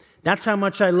 That's how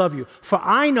much I love you. For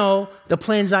I know the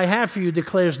plans I have for you,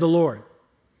 declares the Lord.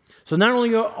 So not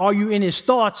only are you in his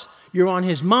thoughts, you're on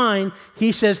his mind.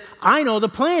 He says, I know the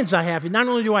plans I have for you. Not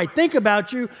only do I think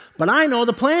about you, but I know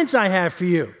the plans I have for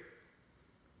you.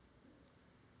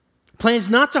 Plans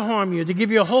not to harm you, to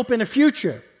give you a hope in a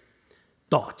future.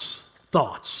 Thoughts.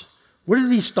 What are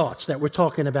these thoughts that we're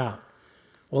talking about?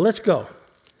 Well, let's go.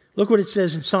 Look what it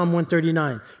says in Psalm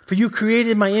 139. For you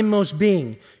created my inmost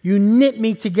being. You knit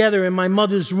me together in my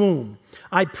mother's womb.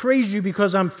 I praise you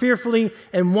because I'm fearfully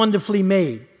and wonderfully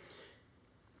made.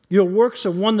 Your works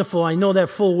are wonderful. I know that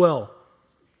full well.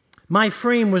 My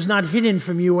frame was not hidden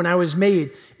from you when I was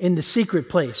made in the secret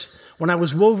place. When I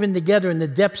was woven together in the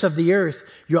depths of the earth,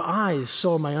 your eyes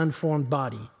saw my unformed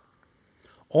body.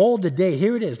 All the day,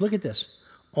 here it is, look at this.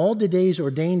 All the days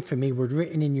ordained for me were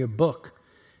written in your book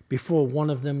before one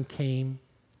of them came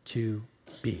to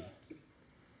be.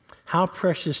 How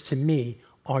precious to me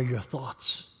are your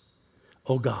thoughts,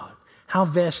 O God. How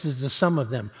vast is the sum of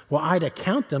them. Were I to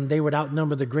count them, they would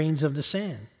outnumber the grains of the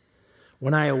sand.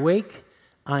 When I awake,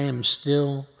 I am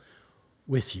still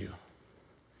with you.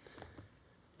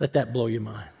 Let that blow your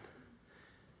mind.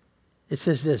 It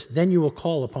says this, then you will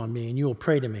call upon me and you will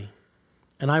pray to me,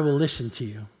 and I will listen to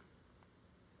you.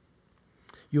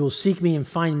 You will seek me and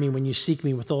find me when you seek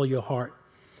me with all your heart,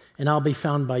 and I'll be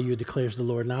found by you, declares the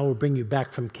Lord, and I will bring you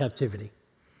back from captivity.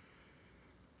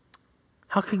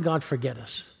 How can God forget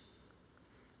us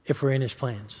if we're in his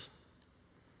plans?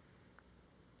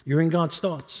 You're in God's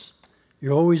thoughts.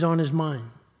 You're always on his mind.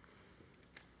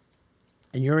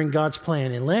 And you're in God's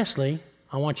plan. And lastly,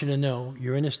 I want you to know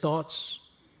you're in his thoughts,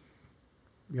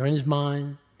 you're in his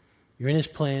mind, you're in his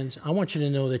plans. I want you to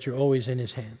know that you're always in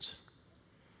his hands.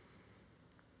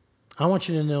 I want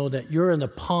you to know that you're in the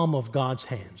palm of God's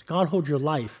hands. God holds your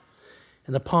life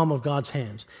in the palm of God's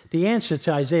hands. The answer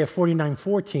to Isaiah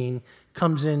 49:14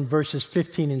 comes in verses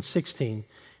 15 and 16.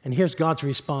 And here's God's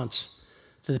response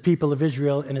to the people of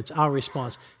Israel, and it's our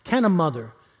response. Can a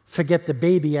mother forget the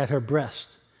baby at her breast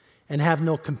and have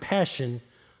no compassion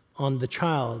on the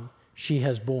child she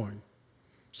has born?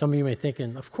 Some of you may be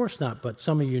thinking, of course not, but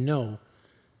some of you know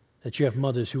that you have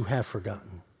mothers who have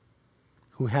forgotten,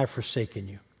 who have forsaken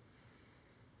you.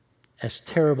 As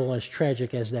terrible, as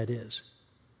tragic as that is.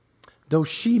 Though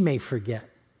she may forget,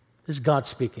 this is God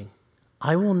speaking,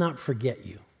 I will not forget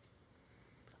you.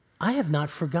 I have not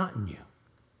forgotten you.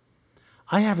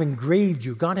 I have engraved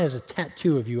you. God has a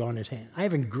tattoo of you on his hand. I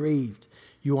have engraved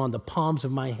you on the palms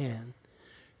of my hand.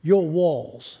 Your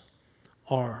walls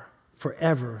are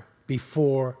forever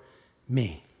before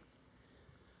me.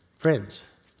 Friends,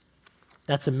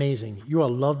 that's amazing. You are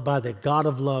loved by the God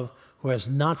of love who has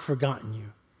not forgotten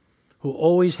you, who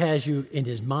always has you in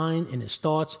his mind, in his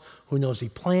thoughts, who knows the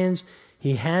plans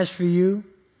he has for you,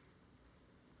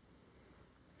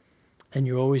 and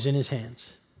you're always in his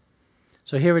hands.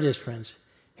 So here it is, friends.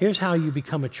 Here's how you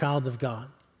become a child of God.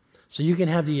 So you can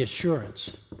have the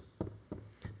assurance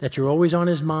that you're always on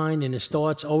his mind, in his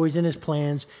thoughts, always in his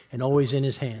plans, and always in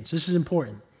his hands. This is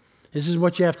important. This is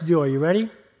what you have to do. Are you ready?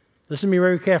 Listen to me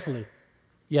very carefully.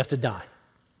 You have to die.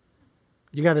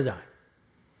 You got to die.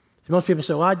 So most people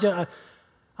say, well,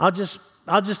 I'll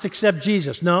just accept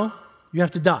Jesus. No, you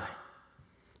have to die.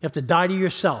 You have to die to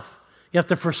yourself. You have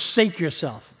to forsake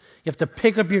yourself. You have to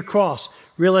pick up your cross,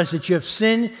 realize that you have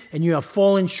sinned and you have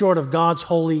fallen short of God's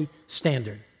holy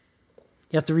standard.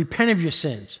 You have to repent of your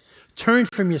sins, turn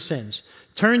from your sins,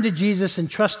 turn to Jesus and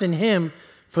trust in him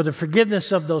for the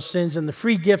forgiveness of those sins and the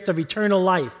free gift of eternal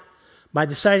life by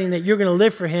deciding that you're going to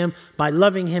live for Him by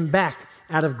loving Him back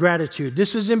out of gratitude.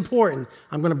 This is important.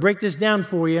 I'm going to break this down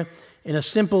for you in a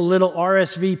simple little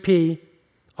RSVP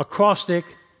acrostic.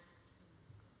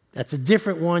 That's a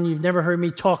different one. You've never heard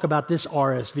me talk about this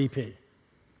RSVP.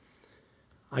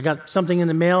 I got something in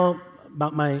the mail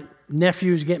about my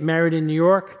nephews getting married in New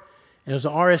York, and it was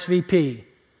an RSVP.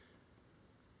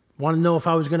 Want to know if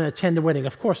I was going to attend the wedding.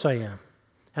 Of course I am.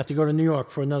 Have to go to New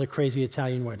York for another crazy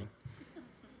Italian wedding.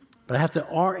 But I have to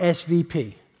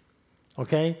RSVP,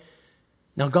 okay?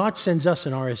 Now, God sends us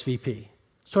an RSVP,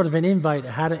 sort of an invite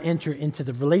of how to enter into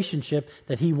the relationship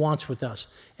that He wants with us.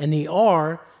 And the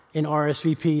R in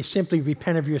RSVP is simply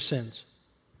repent of your sins.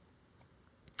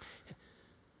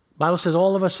 The Bible says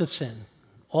all of us have sinned.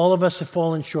 All of us have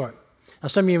fallen short. Now,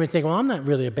 some of you may think, well, I'm not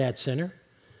really a bad sinner.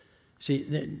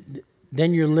 See,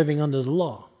 then you're living under the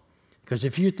law. Because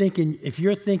if you're thinking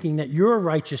that your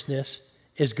righteousness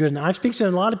is good, and I speak to a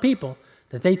lot of people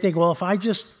that they think, well, if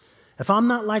I'm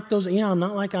not like those, I'm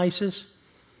not like ISIS,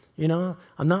 I'm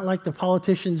not like the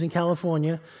politicians in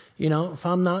California, if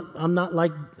I'm not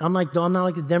like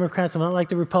the Democrats, I'm not like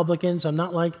the Republicans, I'm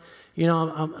not like,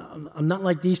 I'm not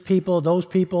like these people, those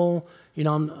people,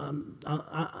 I'm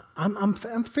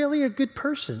fairly a good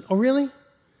person. Oh, really?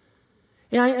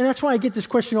 Yeah, and that's why I get this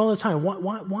question all the time.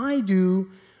 Why do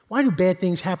bad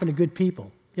things happen to good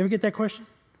people? You ever get that question?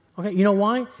 Okay, you know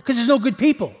why? Because there's no good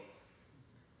people.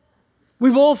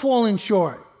 We've all fallen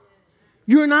short.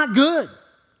 You're not good.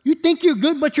 You think you're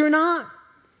good, but you're not.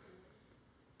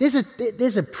 There's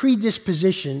a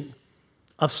predisposition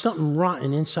of something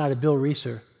rotten inside of Bill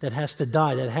Rieser that has to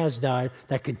die, that has died,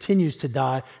 that continues to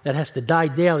die, that has to die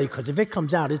daily, because if it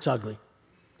comes out, it's ugly.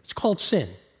 It's called sin.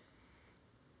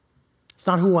 It's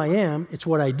not who I am, it's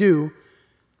what I do,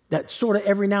 that sort of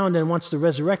every now and then wants to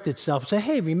resurrect itself and say,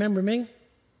 hey, remember me?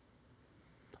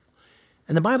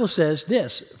 And the Bible says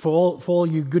this, for all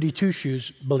you goody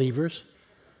two-shoes believers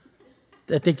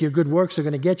that think your good works are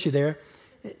going to get you there,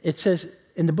 it says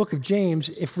in the book of James,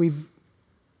 if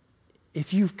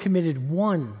you've committed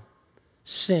one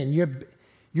sin,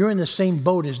 you're in the same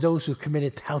boat as those who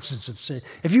committed thousands of sins.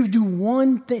 If you do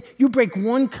one thing, you break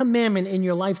one commandment in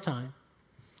your lifetime.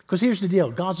 Because here's the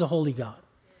deal, God's a holy God.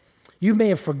 You may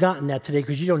have forgotten that today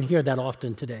because you don't hear that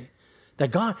often today.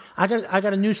 That God, I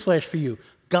got a news flash for you.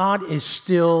 God is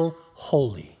still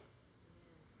holy.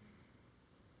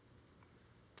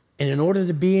 And in order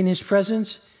to be in His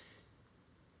presence,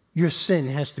 your sin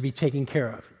has to be taken care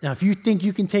of. Now, if you think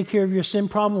you can take care of your sin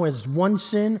problem, whether it's one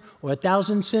sin or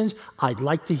 1,000 sins, I'd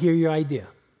like to hear your idea.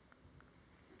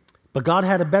 But God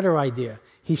had a better idea.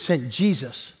 He sent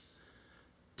Jesus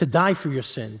to die for your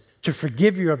sin, to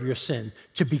forgive you of your sin,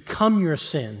 to become your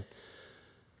sin,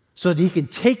 so that He can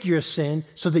take your sin,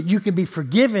 so that you can be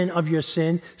forgiven of your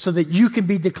sin, so that you can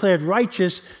be declared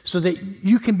righteous, so that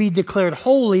you can be declared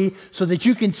holy, so that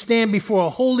you can stand before a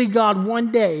holy God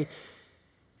one day,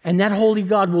 and that holy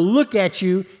God will look at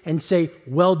you and say,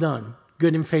 well done,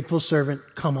 good and faithful servant,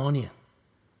 come on in.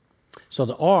 So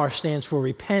the R stands for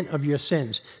repent of your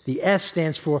sins. The S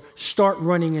stands for start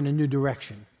running in a new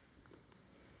direction.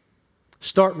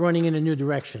 Start running in a new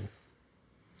direction.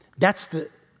 That's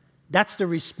the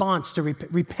response to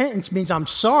repentance. Means I'm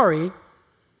sorry.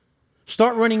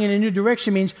 Start running in a new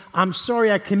direction means I'm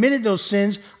sorry I committed those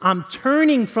sins. I'm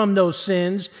turning from those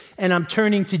sins and I'm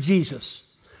turning to Jesus.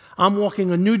 I'm walking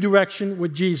a new direction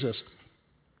with Jesus.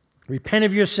 Repent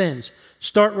of your sins.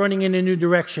 Start running in a new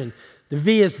direction. The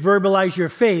V is verbalize your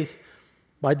faith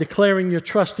by declaring your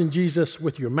trust in Jesus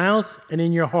with your mouth and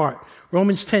in your heart.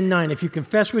 Romans 10:9, if you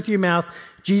confess with your mouth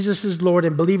Jesus is Lord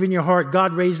and believe in your heart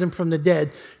God raised Him from the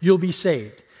dead, you'll be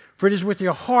saved. For it is with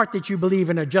your heart that you believe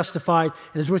and are justified,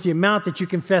 and it is with your mouth that you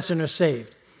confess and are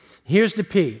saved. Here's the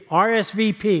P,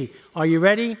 RSVP. Are you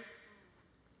ready?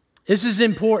 This is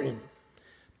important.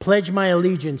 Pledge my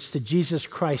allegiance to Jesus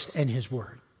Christ and His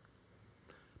Word.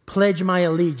 Pledge my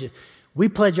allegiance. We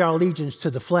pledge our allegiance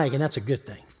to the flag, and that's a good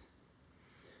thing.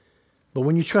 But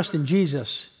when you trust in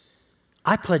Jesus,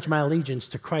 I pledge my allegiance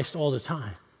to Christ all the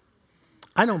time.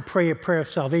 I don't pray a prayer of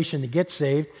salvation to get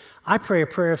saved. I pray a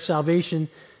prayer of salvation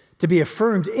to be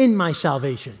affirmed in my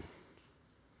salvation.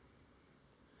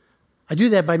 I do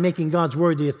that by making God's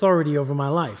Word the authority over my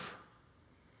life.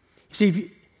 You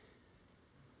see,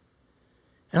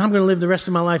 and I'm going to live the rest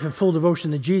of my life in full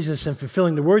devotion to Jesus and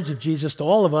fulfilling the words of Jesus to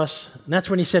all of us. And that's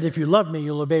when He said, if you love me,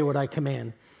 you'll obey what I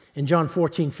command. In John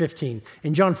 14:15.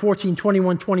 In John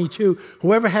 14:21-22,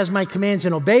 whoever has my commands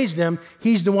and obeys them,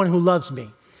 he's the one who loves me.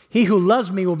 He who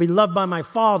loves me will be loved by my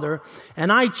Father,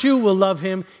 and I too will love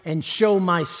him and show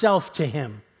myself to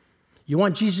him. You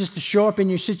want Jesus to show up in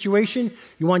your situation?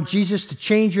 You want Jesus to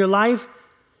change your life?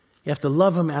 You have to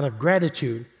love him out of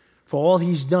gratitude for all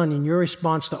he's done in your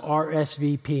response to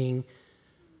RSVPing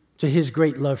to his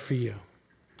great love for you.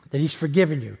 That he's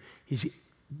forgiven you.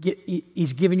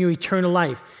 He's given you eternal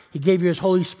life. He gave you his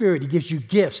Holy Spirit. He gives you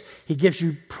gifts. He gives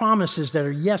you promises that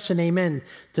are yes and amen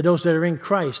to those that are in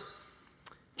Christ.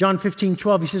 John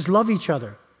 15:12, he says, love each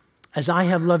other as I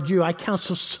have loved you. I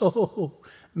counsel so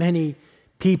many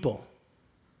people,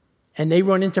 and they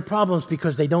run into problems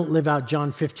because they don't live out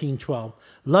John 15:12.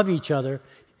 Love each other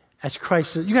as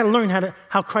Christ. You got to learn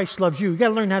how Christ loves you. You got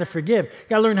to learn how to forgive. You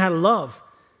got to learn how to love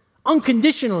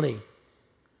unconditionally. You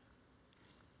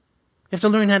have to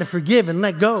learn how to forgive and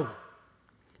let go.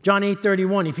 John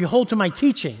 8:31, if you hold to my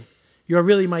teaching, you are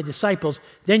really my disciples,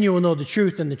 then you will know the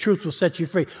truth, and the truth will set you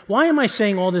free. Why am I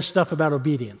saying all this stuff about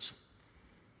obedience?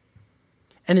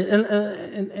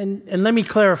 And let me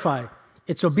clarify.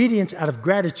 It's obedience out of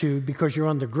gratitude because you're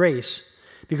under grace,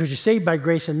 because you're saved by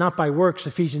grace and not by works,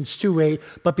 Ephesians 2:8.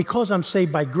 But because I'm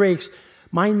saved by grace,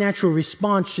 my natural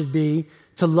response should be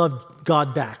to love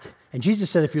God back. And Jesus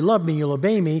said, if you love me, you'll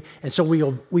obey me. And so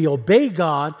we obey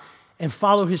God and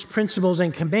follow his principles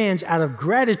and commands out of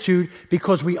gratitude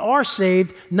because we are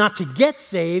saved, not to get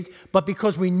saved, but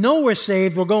because we know we're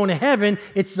saved, we're going to heaven.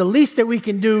 It's the least that we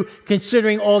can do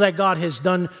considering all that God has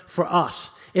done for us.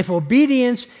 If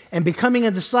obedience and becoming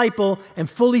a disciple and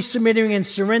fully submitting and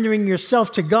surrendering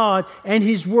yourself to God and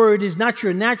his word is not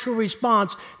your natural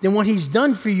response, then what he's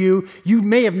done for you, you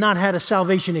may have not had a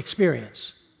salvation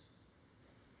experience.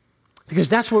 Because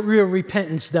that's what real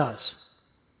repentance does.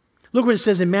 Look what it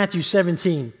says in Matthew 7,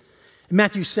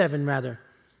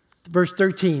 verse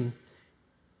 13.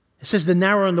 It says, the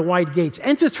narrow and the wide gates.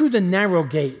 Enter through the narrow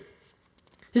gate.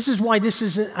 This is why this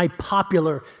isn't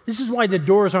this is why the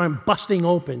doors aren't busting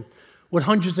open with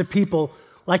hundreds of people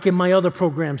like in my other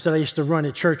programs that I used to run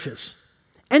at churches.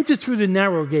 Enter through the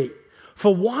narrow gate.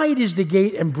 For wide is the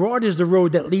gate and broad is the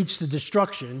road that leads to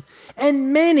destruction,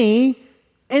 and many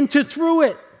enter through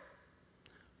it.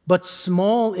 But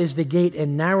small is the gate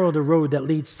and narrow the road that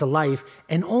leads to life,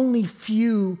 and only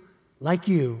few like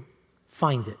you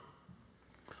find it.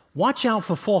 Watch out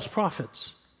for false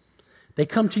prophets. They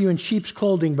come to you in sheep's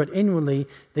clothing, but inwardly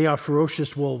they are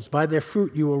ferocious wolves. By their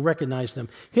fruit you will recognize them.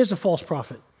 Here's a false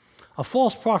prophet. A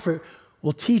false prophet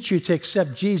will teach you to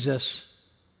accept Jesus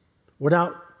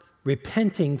without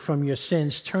repenting from your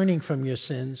sins, turning from your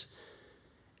sins,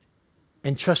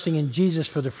 and trusting in Jesus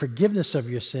for the forgiveness of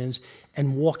your sins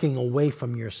and walking away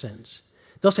from your sins.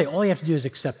 They'll say, all you have to do is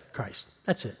accept Christ.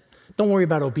 That's it. Don't worry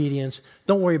about obedience.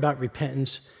 Don't worry about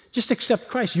repentance. Just accept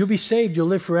Christ. You'll be saved. You'll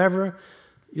live forever.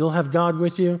 You'll have God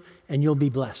with you, and you'll be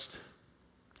blessed.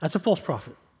 That's a false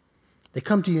prophet. They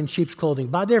come to you in sheep's clothing.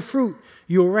 By their fruit,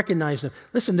 you will recognize them.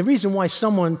 Listen, the reason why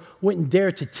someone wouldn't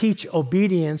dare to teach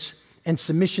obedience and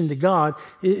submission to God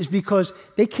is because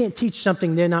they can't teach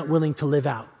something they're not willing to live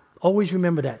out. Always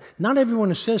remember that. Not everyone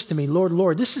who says to me, Lord,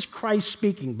 Lord, this is Christ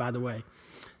speaking, by the way.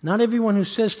 Not everyone who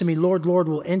says to me, Lord, Lord,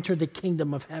 will enter the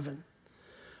kingdom of heaven,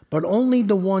 but only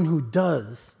the one who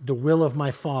does the will of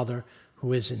my Father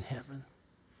who is in heaven.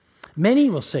 Many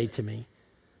will say to me,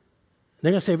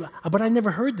 they're going to say, but I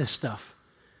never heard this stuff.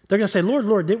 They're going to say, Lord,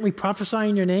 Lord, didn't we prophesy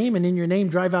in your name, and in your name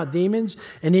drive out demons,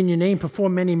 and in your name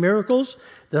perform many miracles?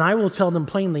 Then I will tell them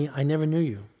plainly, I never knew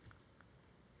you.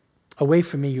 Away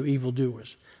from me, you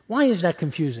evildoers. Why is that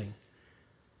confusing?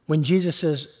 When Jesus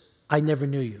says, I never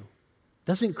knew you.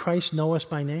 Doesn't Christ know us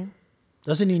by name?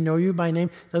 Doesn't he know you by name?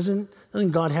 Doesn't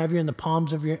God have you in the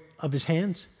palms of his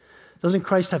hands? Doesn't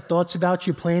Christ have thoughts about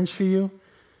you, plans for you?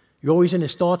 You're always in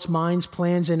his thoughts, minds,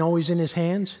 plans, and always in his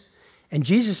hands. And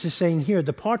Jesus is saying here,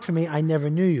 depart from me, I never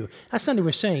knew you. That's not what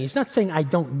he's saying. He's not saying I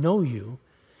don't know you.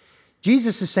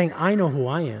 Jesus is saying, I know who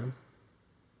I am.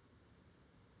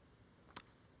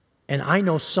 And I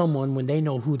know someone when they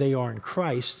know who they are in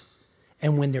Christ,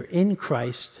 and when they're in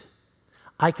Christ,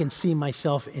 I can see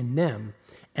myself in them.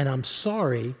 And I'm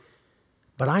sorry,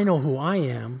 but I know who I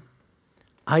am.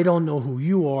 I don't know who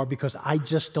you are because I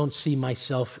just don't see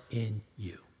myself in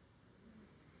you.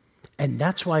 And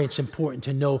that's why it's important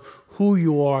to know who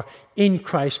you are in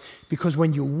Christ, because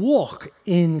when you walk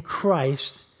in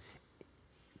Christ,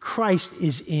 Christ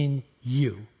is in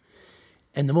you.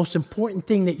 And the most important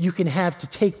thing that you can have to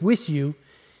take with you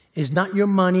is not your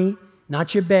money,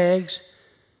 not your bags,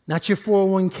 not your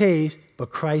 401ks,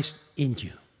 but Christ in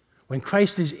you. When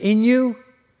Christ is in you,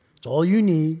 it's all you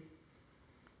need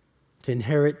to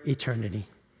inherit eternity.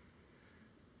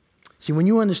 See, when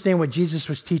you understand what Jesus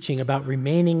was teaching about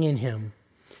remaining in him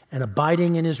and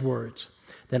abiding in his words,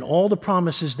 then all the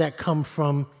promises that come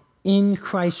from in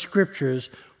Christ scriptures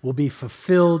will be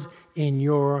fulfilled in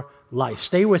your life.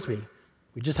 Stay with me.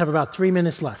 We just have about 3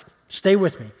 minutes left. Stay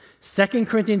with me. 2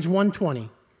 Corinthians 1:20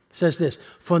 says this,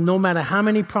 for no matter how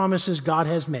many promises God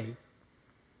has made,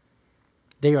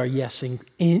 they are yes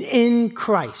in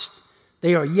Christ.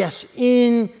 They are yes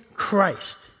in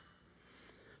Christ.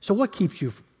 So what keeps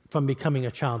you from becoming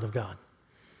a child of God?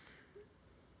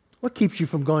 What keeps you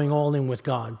from going all in with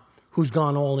God, who's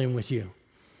gone all in with you?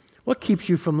 What keeps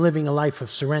you from living a life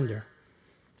of surrender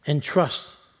and trust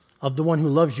of the one who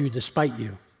loves you despite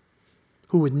you,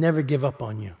 who would never give up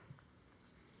on you,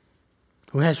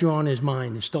 who has you on his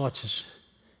mind, his thoughts,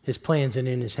 his plans, and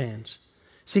in his hands?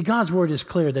 See, God's word is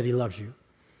clear that he loves you.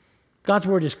 God's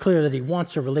word is clear that he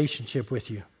wants a relationship with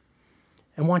you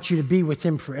and wants you to be with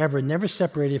him forever, never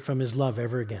separated from his love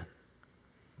ever again.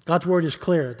 God's word is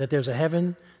clear that there's a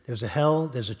heaven, there's a hell,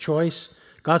 there's a choice.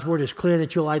 God's word is clear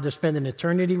that you'll either spend an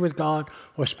eternity with God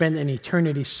or spend an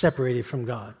eternity separated from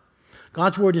God.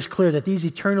 God's word is clear that these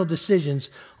eternal decisions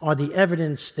are the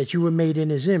evidence that you were made in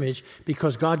his image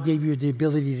because God gave you the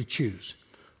ability to choose.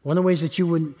 One of the ways that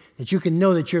you can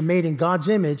know that you're made in God's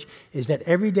image is that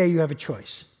every day you have a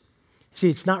choice. See,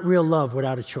 it's not real love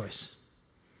without a choice.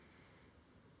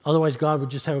 Otherwise, God would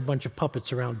just have a bunch of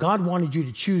puppets around. God wanted you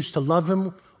to choose to love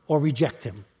him or reject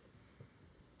him.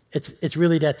 It's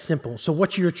really that simple. So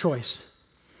what's your choice?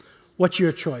 What's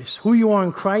your choice? Who you are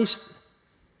in Christ,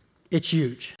 it's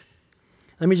huge.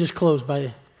 Let me just close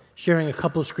by sharing a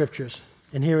couple of scriptures.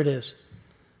 And here it is.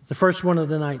 The first one of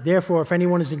the night. Therefore, if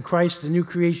anyone is in Christ, the new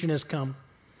creation has come.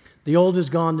 The old is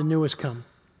gone, the new has come.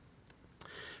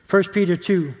 1 Peter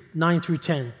 2, 9 through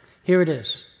 10. Here it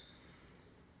is.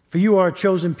 For you are a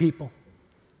chosen people.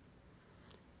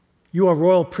 You are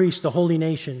royal priests, a holy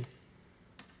nation,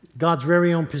 God's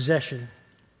very own possession.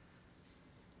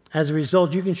 As a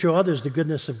result, you can show others the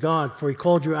goodness of God, for he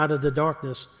called you out of the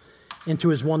darkness into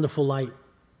his wonderful light.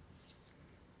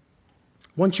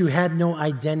 Once you had no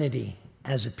identity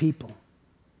as a people,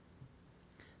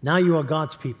 now you are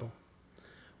God's people.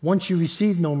 Once you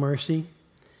received no mercy,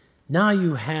 now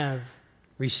you have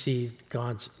received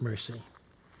God's mercy.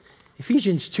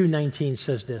 Ephesians 2:19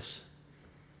 says this.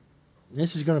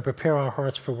 This is going to prepare our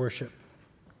hearts for worship.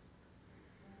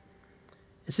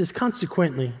 It says,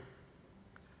 consequently,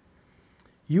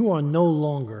 you are no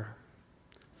longer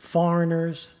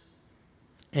foreigners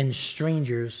and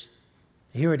strangers.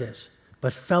 Here it is.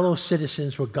 But fellow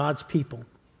citizens with God's people.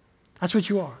 That's what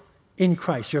you are in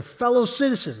Christ. You're fellow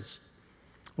citizens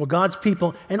with God's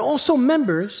people and also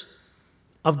members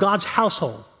of God's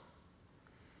household,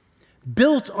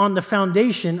 built on the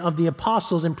foundation of the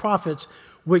apostles and prophets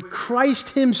with Christ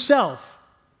himself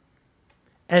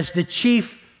as the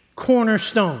chief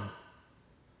cornerstone.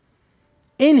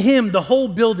 In him, the whole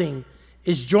building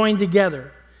is joined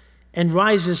together and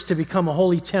rises to become a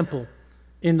holy temple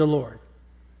in the Lord.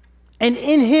 And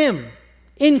in him,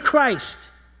 in Christ,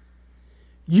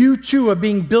 you too are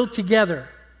being built together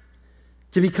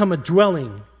to become a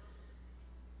dwelling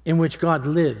in which God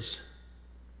lives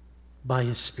by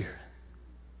his Spirit.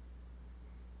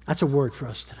 That's a word for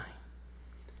us tonight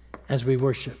as we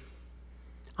worship.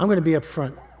 I'm going to be up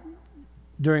front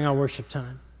during our worship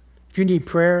time. If you need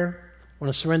prayer,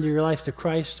 want to surrender your life to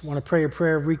Christ, want to pray a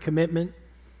prayer of recommitment,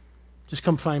 just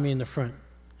come find me in the front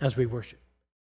as we worship.